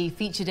RPG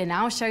featured in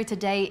our show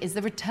today is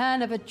the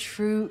return of a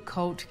true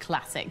cult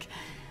classic.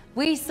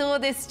 We saw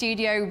this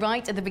studio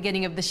right at the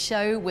beginning of the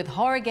show with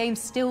horror game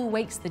Still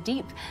Wakes the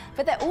Deep,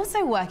 but they're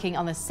also working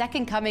on the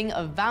second coming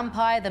of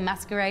Vampire the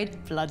Masquerade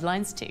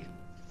Bloodlines 2.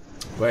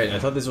 Wait, I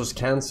thought this was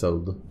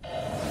cancelled.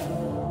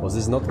 Was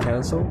this not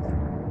cancelled?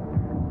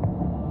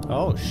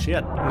 Oh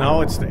shit.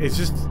 No, it's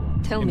just...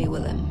 Tell me,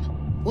 Willem.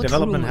 What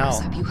development rumors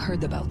hell have you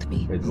heard about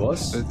me? It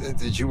was?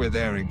 That you were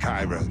there in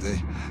Cairo.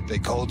 They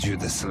called you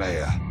the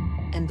Slayer.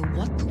 And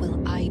what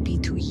will I be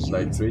to you,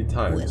 like 3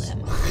 times.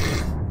 Willem?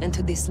 And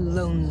to this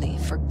lonely,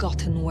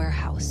 forgotten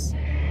warehouse?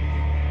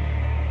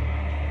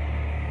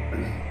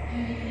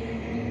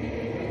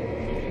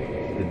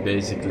 It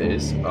basically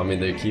is. I mean,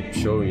 they keep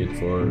showing it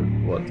for,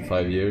 what,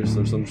 5 years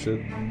or some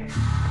shit? I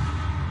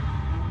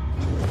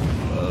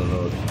don't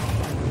know.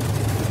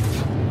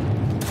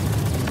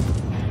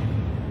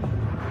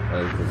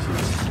 I'm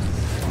confused.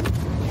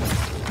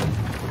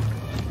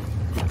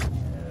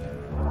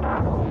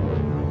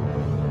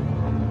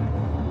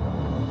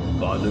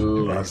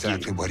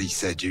 Exactly what he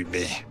said you'd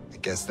be. I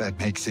guess that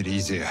makes it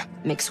easier.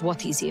 Makes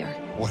what easier?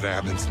 What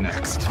happens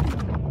next?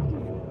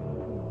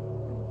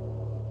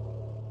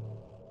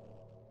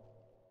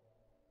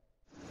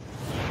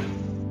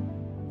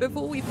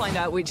 Before we find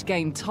out which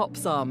game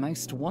tops our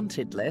most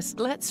wanted list,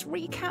 let's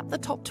recap the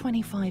top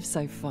 25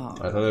 so far.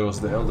 I thought it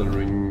was the Elden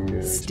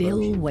Ring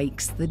Still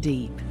Wakes the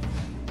Deep,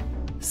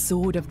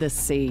 Sword of the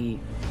Sea,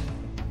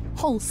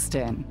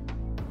 Holston,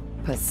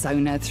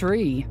 Persona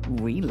 3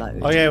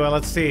 Reload. Okay, well,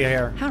 let's see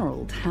here.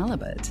 Harold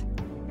Halibut,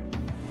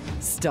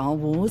 Star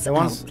Wars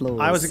Outlaws.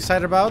 I was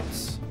excited about.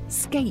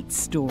 Skate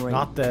Story.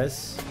 Not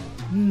this.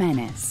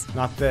 Menace.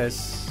 Not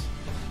this.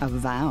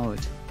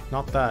 Avowed.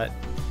 Not that.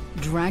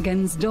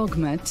 Dragon's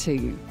Dogma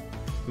 2.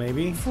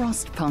 Maybe.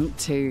 Frostpunk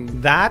 2.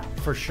 That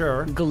for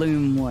sure.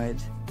 Gloomwood.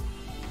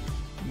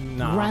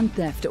 No. Grand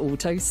Theft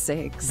Auto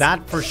 6.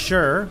 That for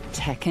sure.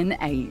 Tekken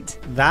 8.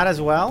 That as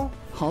well.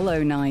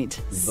 Hollow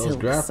Knight. Those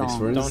graphics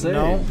were Don't insane.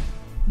 know.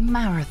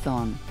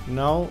 Marathon.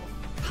 No.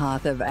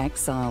 Path of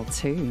Exile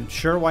 2.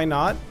 Sure, why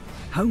not?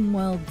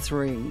 Homeworld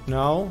 3.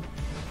 No.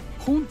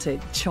 Haunted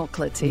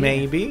Chocolatier.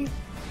 Maybe.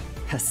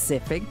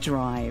 Pacific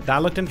Drive.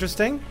 That looked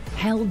interesting.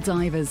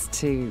 Helldivers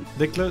 2.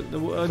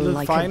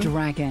 Like a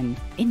Dragon.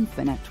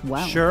 Infinite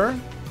Wealth. Sure.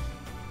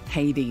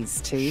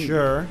 Hades 2.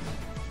 Sure.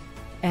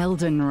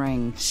 Elden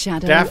Ring.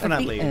 Shadow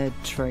Definitely. of the Erd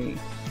Tree.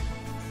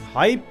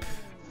 Hype.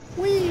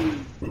 Whee.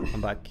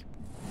 I'm back.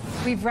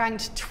 We've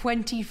ranked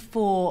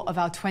 24 of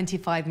our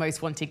 25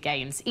 most wanted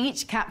games,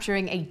 each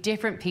capturing a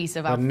different piece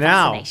of our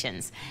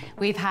fascinations.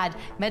 We've had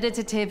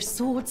meditative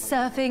sword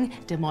surfing,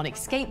 demonic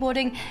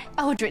skateboarding,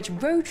 eldritch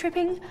road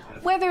tripping,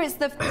 whether it's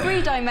the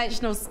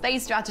three-dimensional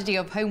space strategy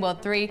of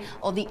Homeworld 3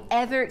 or the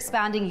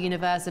ever-expanding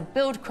universe of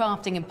build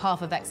crafting in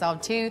Path of Exile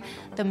 2,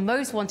 the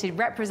most wanted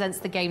represents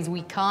the games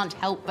we can't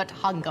help but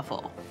hunger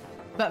for.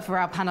 But for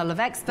our panel of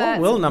experts,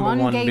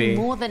 one game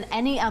more than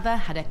any other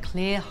had a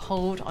clear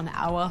hold on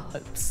our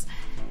hopes.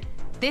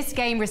 This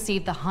game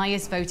received the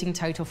highest voting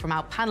total from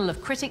our panel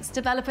of critics,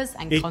 developers,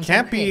 and content creators. It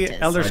can't be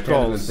Elder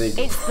Scrolls.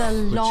 It's the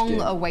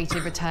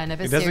long-awaited return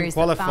of a series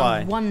that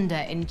found wonder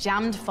in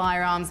jammed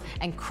firearms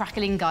and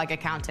crackling Geiger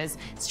counters,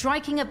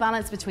 striking a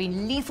balance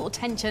between lethal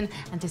tension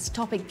and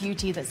dystopic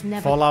beauty that's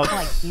never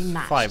quite been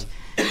matched.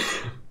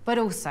 But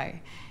also,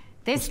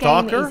 this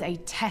game is a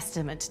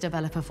testament to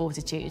developer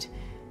fortitude.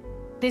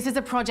 This is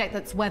a project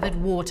that's weathered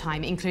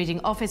wartime,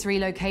 including office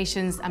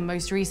relocations and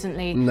most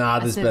recently,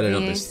 this better not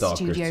be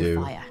Stalker 2.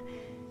 Fire.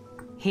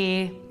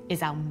 Here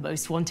is our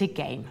most wanted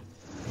game.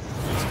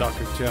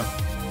 Stalker 2.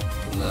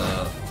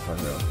 Nah, fuck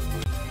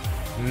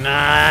no.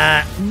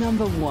 Nah.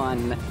 Number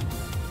 1.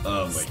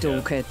 Oh my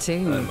Stalker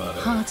 2.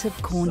 Heart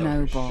of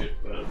Cornoble.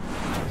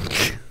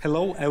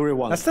 Hello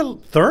everyone. That's the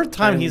third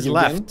time he's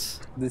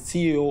left. The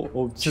CEO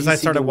of since I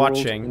started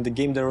watching. And the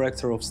game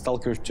director of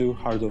Stalker 2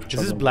 Heart of Chernobyl.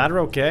 Is this bladder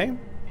okay?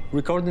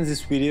 Recording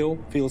this video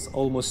feels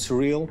almost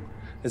surreal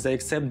as I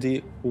accept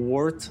the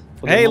award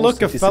for the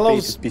most a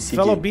fellow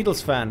game.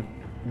 Beatles fan.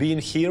 Being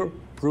here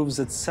proves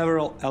that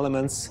several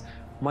elements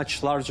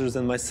much larger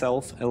than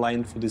myself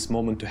aligned for this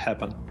moment to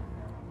happen.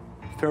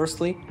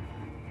 Firstly,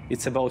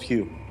 it's about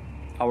you,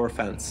 our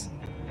fans.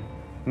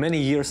 Many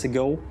years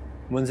ago,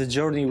 when the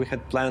journey we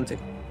had planned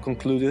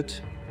concluded,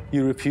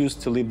 you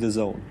refused to leave the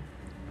zone.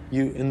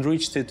 You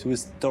enriched it with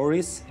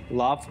stories,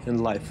 love,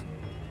 and life,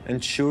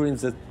 ensuring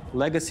that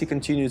legacy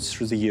continues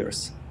through the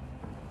years.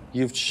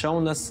 You've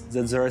shown us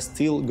that there are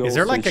still goals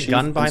to achieve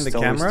and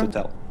stories to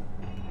tell.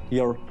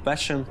 Your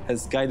passion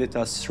has guided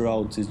us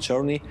throughout this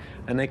journey,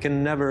 and I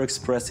can never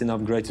express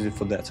enough gratitude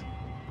for that.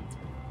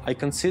 I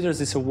consider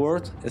this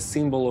award a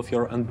symbol of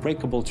your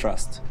unbreakable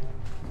trust.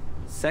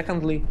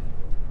 Secondly,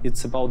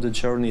 it's about the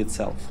journey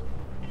itself.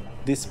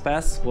 This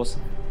path was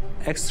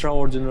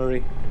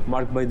extraordinary,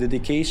 marked by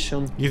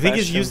dedication, you think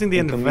he's using the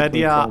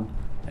NVIDIA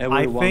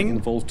everyone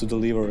involved to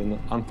deliver an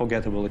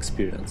unforgettable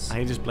experience.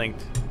 I just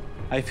blinked.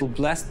 I feel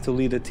blessed to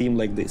lead a team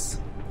like this,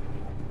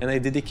 and I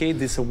dedicate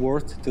this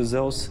award to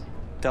those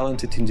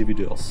talented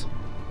individuals.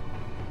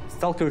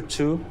 Stalker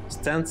 2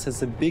 stands as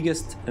the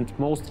biggest and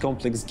most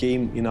complex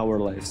game in our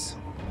lives.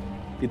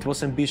 It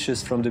was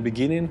ambitious from the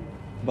beginning,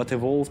 but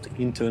evolved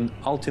into an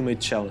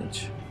ultimate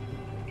challenge.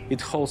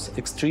 It holds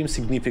extreme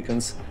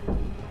significance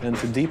and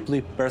a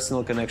deeply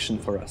personal connection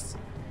for us.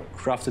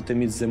 Crafted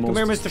amidst the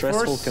most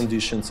stressful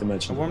conditions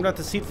imaginable,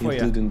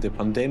 including the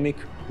pandemic,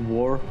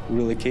 war,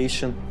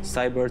 relocation,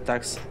 cyber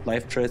attacks,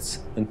 life threats,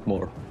 and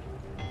more.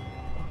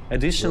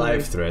 Additionally,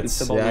 life threats.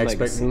 It's about I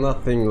expect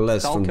nothing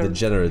less from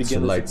degenerates who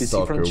like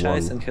Stalker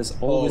 1. And has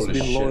always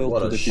been loyal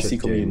to the PC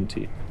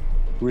community.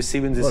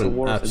 Receiving this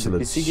award at the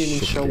PC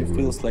Gaming Show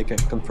feels like a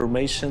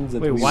confirmation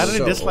that we why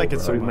did he dislike it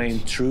so remain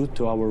much? True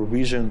to our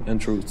vision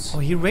and roots. Oh,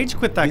 he rage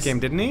quit that game,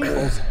 didn't he?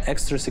 Holds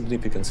extra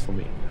significance for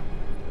me.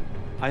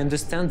 I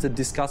understand that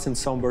discussing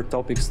somber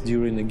topics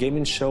during a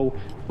gaming show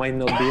might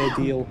not be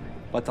ideal,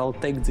 but I'll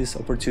take this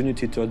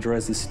opportunity to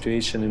address the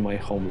situation in my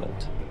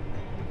homeland.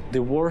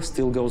 The war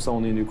still goes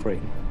on in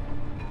Ukraine.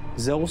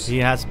 Those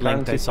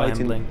currently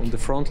fighting on the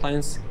front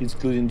lines,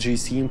 including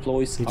GC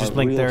employees, are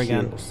real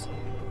heroes.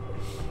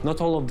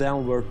 Not all of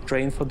them were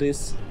trained for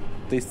this,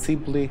 they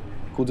simply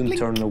couldn't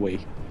turn away.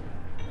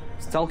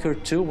 Stalker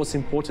 2 was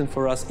important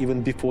for us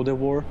even before the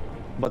war,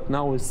 but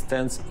now it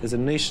stands as a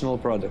national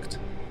product,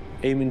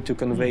 aiming to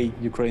convey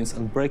Ukraine's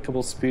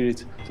unbreakable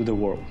spirit to the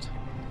world.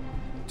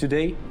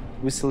 Today,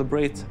 we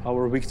celebrate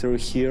our victory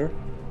here,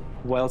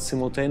 while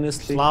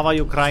simultaneously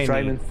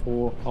striving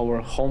for our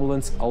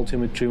homeland's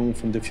ultimate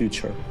triumph in the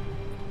future.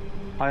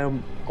 I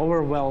am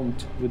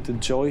overwhelmed with the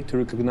joy to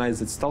recognize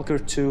that Stalker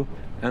 2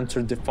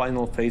 entered the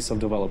final phase of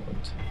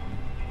development.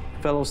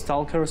 Fellow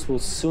Stalkers will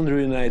soon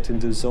reunite in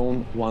the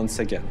zone once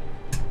again.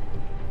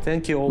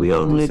 Thank you all. We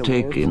only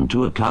take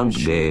into account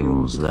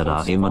games that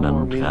are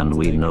imminent and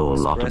we know a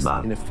lot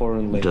about.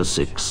 The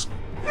 6.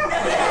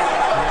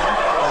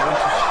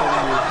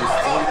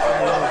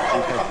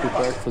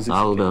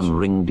 Elden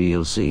Ring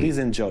DLC. Please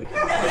enjoy.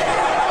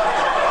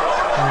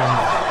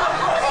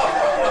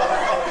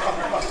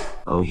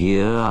 Oh,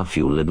 here are a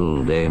few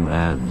little Dame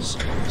ads,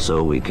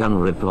 so we can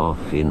rip off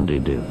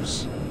indie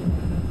divs.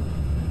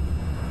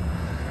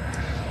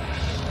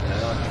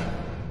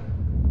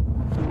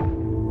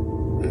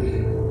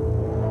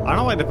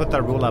 why they put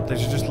that rule up.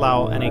 They should just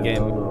allow any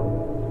game.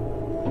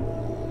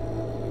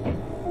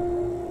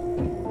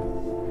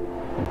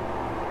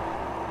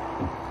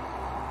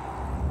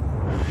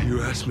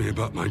 You asked me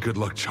about my good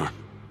luck charm.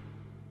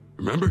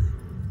 Remember?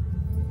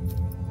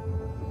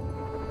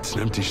 It's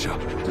an empty shell.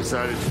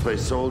 Decided to play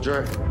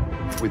soldier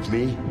with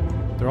me?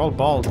 They're all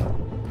bald.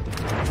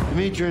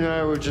 Dimitri and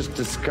I were just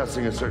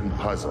discussing a certain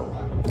puzzle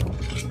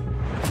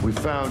we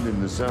found in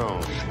the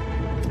zone.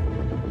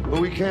 But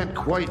we can't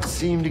quite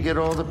seem to get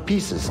all the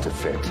pieces to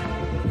fit.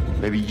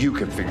 Maybe you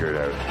can figure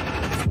it out.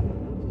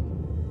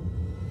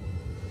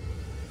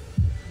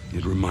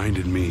 It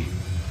reminded me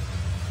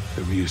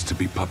that we used to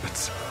be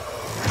puppets.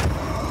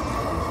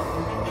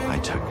 I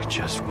took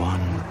just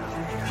one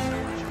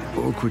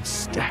awkward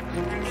step,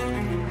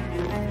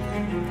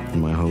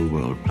 and my whole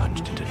world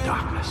plunged into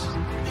darkness.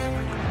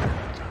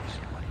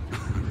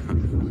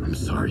 I'm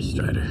sorry,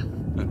 Strider.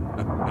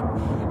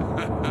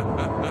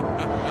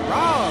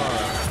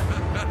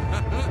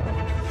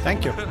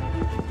 Thank you.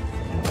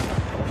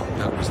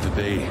 That was the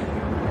day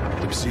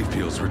the perceive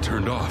fields were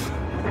turned off.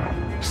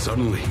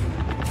 Suddenly,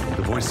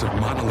 the voice of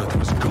Monolith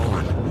was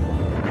gone.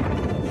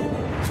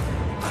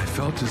 I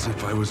felt as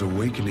if I was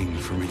awakening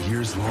from a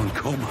years-long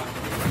coma.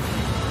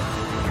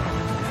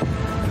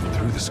 And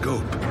through the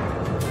scope,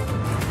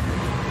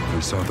 I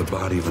saw the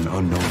body of an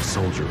unknown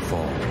soldier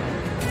fall.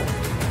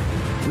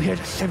 We had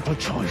a simple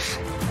choice.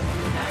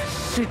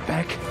 Sit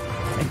back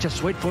and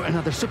just wait for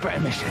another super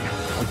emission,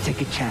 or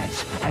take a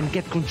chance and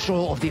get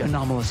control of the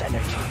anomalous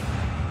energy.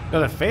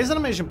 No, the phase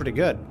animation pretty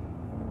good.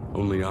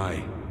 Only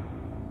I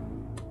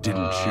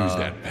didn't choose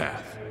that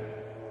path.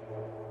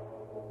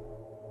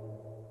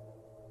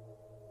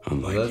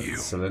 Unlike you.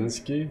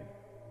 Zelensky?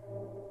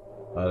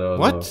 I don't know.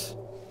 What?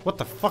 What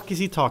the fuck is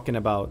he talking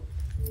about?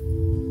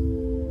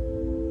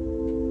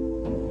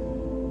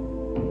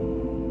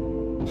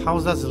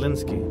 How's that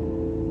Zelensky?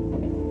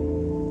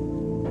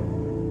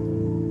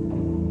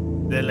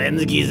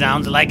 Zelensky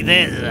sounds like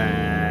this.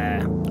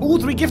 Ooh,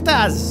 3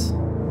 giftas!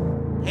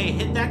 Hey,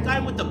 hit that guy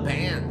with the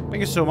band. Thank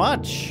you so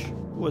much.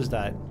 Who was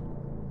that?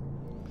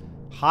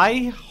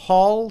 Hi,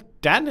 Hall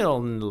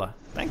Daniel.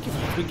 Thank you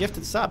for 3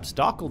 gifted subs.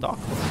 Dockle.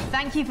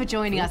 Thank you for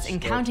joining us in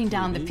counting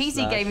down the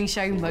PC gaming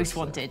show Most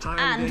Wanted.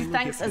 And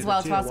thanks as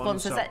well to our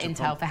sponsors at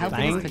Intel for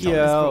helping us put on this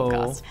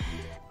broadcast.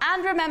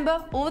 And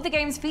remember, all the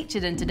games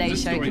featured in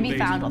today's show can be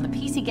found on the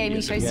PC Gaming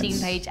Show Steam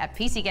page at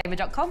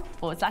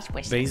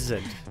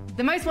pcgamer.com/wishlist.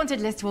 The Most Wanted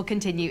list will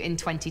continue in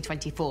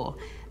 2024.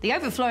 The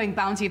overflowing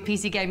bounty of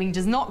PC gaming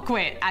does not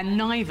quit, and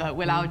neither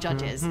will our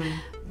judges.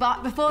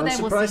 But before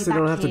then, we'll see you back surprised they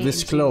don't have to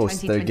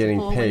disclose they're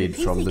getting paid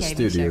from the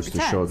studios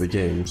to show the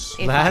games.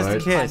 If I can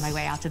find my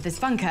way out of this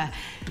bunker,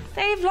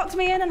 they've locked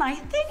me in, and I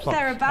think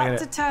they're about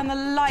to turn the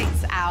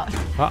lights out.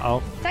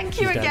 Uh-oh.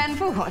 Thank you again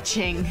for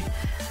watching.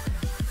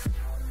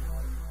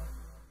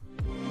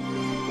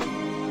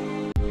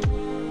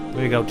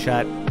 There you go,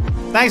 chat.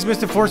 Thanks,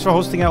 Mr. Force, for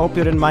hosting. I hope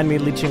you didn't mind me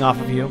leeching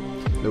off of you.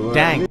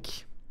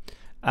 Dank.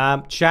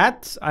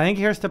 Chat, I think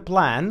here's the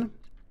plan.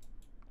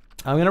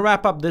 I'm going to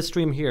wrap up this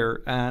stream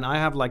here, and I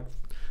have like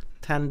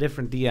 10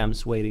 different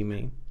DMs waiting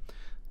me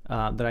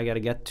that I got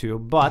to get to.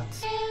 But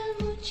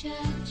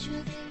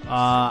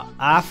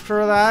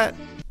after that,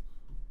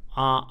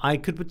 I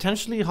could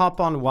potentially hop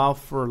on WoW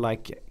for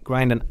like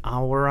grind an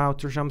hour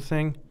out or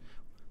something.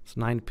 It's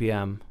 9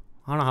 p.m.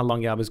 I don't know how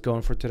long Gab is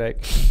going for today.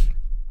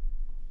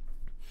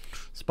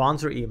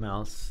 Sponsor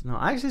emails. No,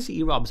 I actually see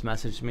E-Rob's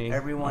messaged me.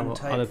 Everyone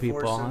type other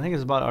people. Forza. I think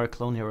it's about our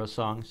Clone Hero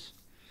songs.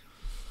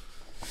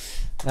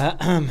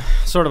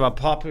 Sort of a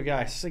popular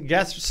guy. So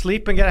get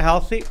sleep and get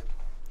healthy.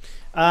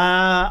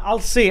 I'll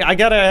see. I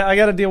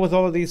gotta deal with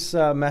all of these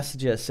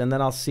messages, and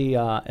then I'll see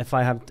if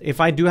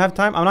I do have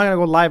time. I'm not gonna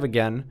go live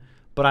again,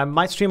 but I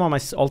might stream on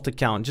my alt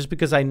account just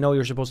because I know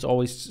you're supposed to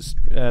always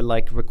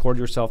like record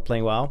yourself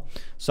playing WoW.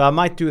 So I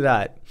might do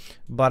that,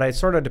 but it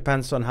sort of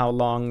depends on how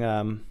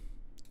long.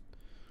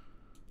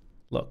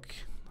 Look,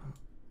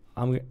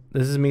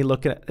 this is me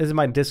looking at. This is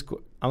my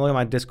Discord. I'm looking at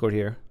my Discord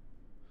here.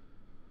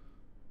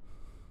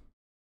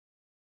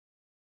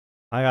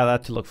 I got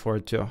that to look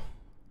forward to.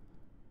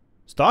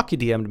 Stocky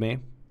DM'd me.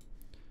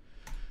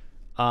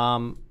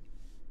 All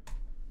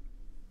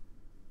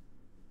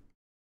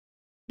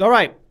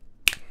right.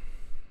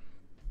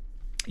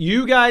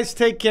 You guys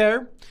take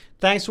care.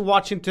 Thanks for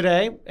watching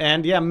today.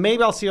 And yeah,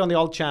 maybe I'll see you on the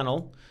alt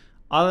channel.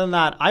 Other than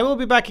that, I will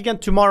be back again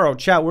tomorrow.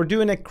 Chat, we're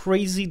doing a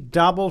crazy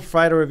double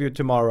Friday review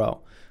tomorrow.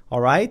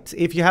 All right?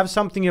 If you have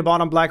something you bought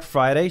on Black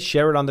Friday,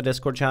 share it on the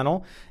Discord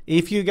channel.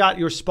 If you got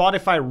your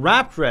Spotify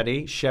Wrapped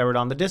ready, share it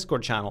on the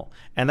Discord channel.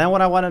 And then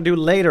what I want to do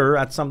later,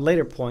 at some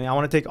later point, I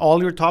want to take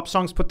all your top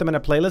songs, put them in a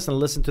playlist, and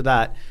listen to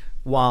that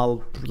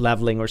while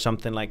leveling or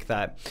something like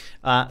that.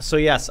 So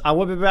yes, I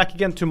will be back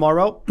again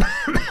tomorrow.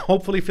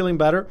 Hopefully feeling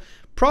better.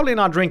 Probably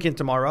not drinking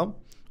tomorrow.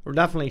 Or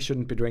definitely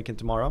shouldn't be drinking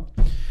tomorrow.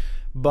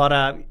 But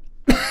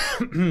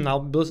I'll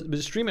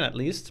be streaming at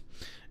least.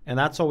 And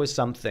that's always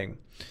something.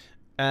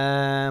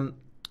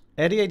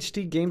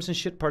 ADHD Games and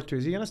Shit Part 2.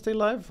 Is he going to stay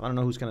live? I don't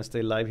know who's going to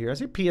stay live here. I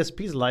see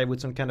PSP's live with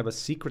some kind of a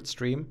secret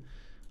stream.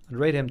 I'd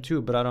rate him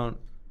too, but I don't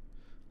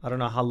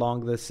know how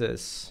long this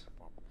is.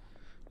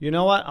 You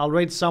know what? I'll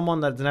rate someone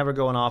that's never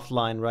going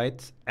offline,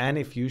 right?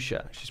 Annie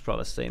Fuchsia. She's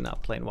probably staying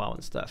up playing WoW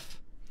and stuff.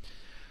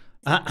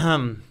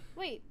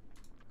 Wait.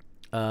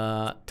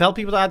 Tell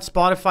people to add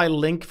Spotify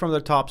link from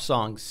their top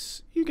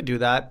songs. You could do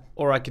that,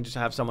 or I can just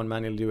have someone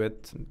manually do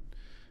it.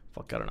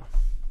 Fuck, I don't know.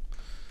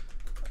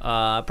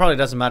 Probably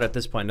doesn't matter at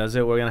this point, does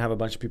it? We're gonna have a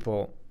bunch of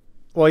people.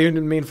 Well, you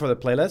mean for the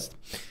playlist?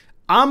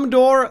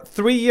 Amdor,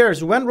 3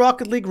 years. When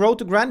Rocket League road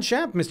to Grand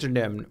Champ, Mr.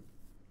 Nim?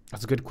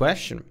 That's a good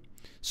question.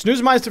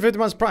 Snoozemeister 50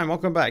 months prime,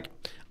 welcome back.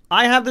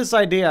 I have this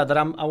idea that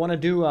I want to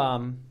do,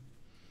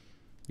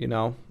 you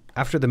know,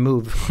 after the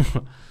move,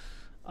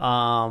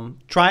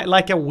 try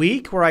like a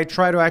week where I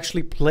try to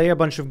actually play a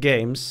bunch of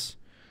games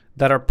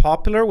that are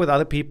popular with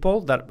other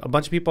people, that a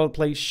bunch of people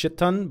play shit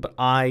ton, but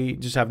I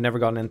just have never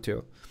gotten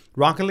into.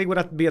 Rocket League would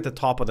have to be at the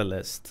top of the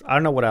list. I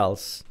don't know what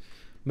else.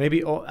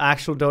 Maybe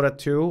actual Dota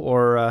 2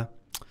 or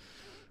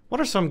what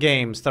are some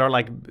games that are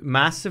like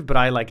massive, but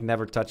I like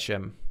never touch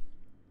them?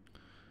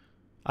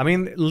 I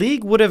mean,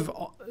 League would have,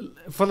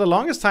 for the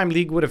longest time,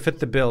 League would have fit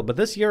the bill. But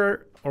this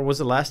year, or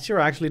was it last year,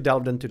 I actually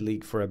delved into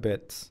League for a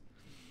bit.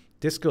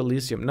 Disco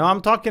Elysium. No,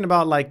 I'm talking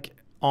about like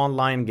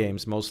online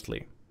games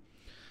mostly.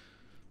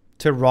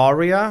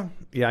 Terraria.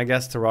 Yeah, I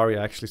guess Terraria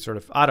actually sort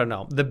of, I don't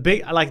know. The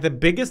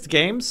biggest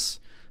games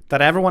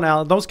that everyone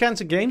else, those kinds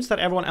of games that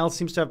everyone else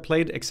seems to have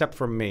played except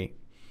for me.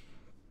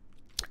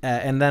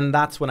 And then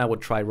that's when I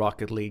would try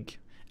Rocket League.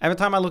 Every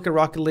time I look at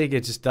Rocket League,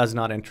 it just does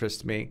not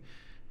interest me.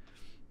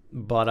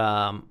 But,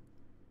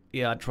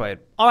 yeah, I'd try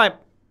it. All right.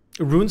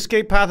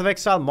 RuneScape, Path of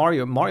Exile,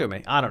 Mario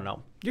may. I don't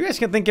know. You guys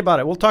can think about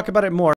it. We'll talk about it more.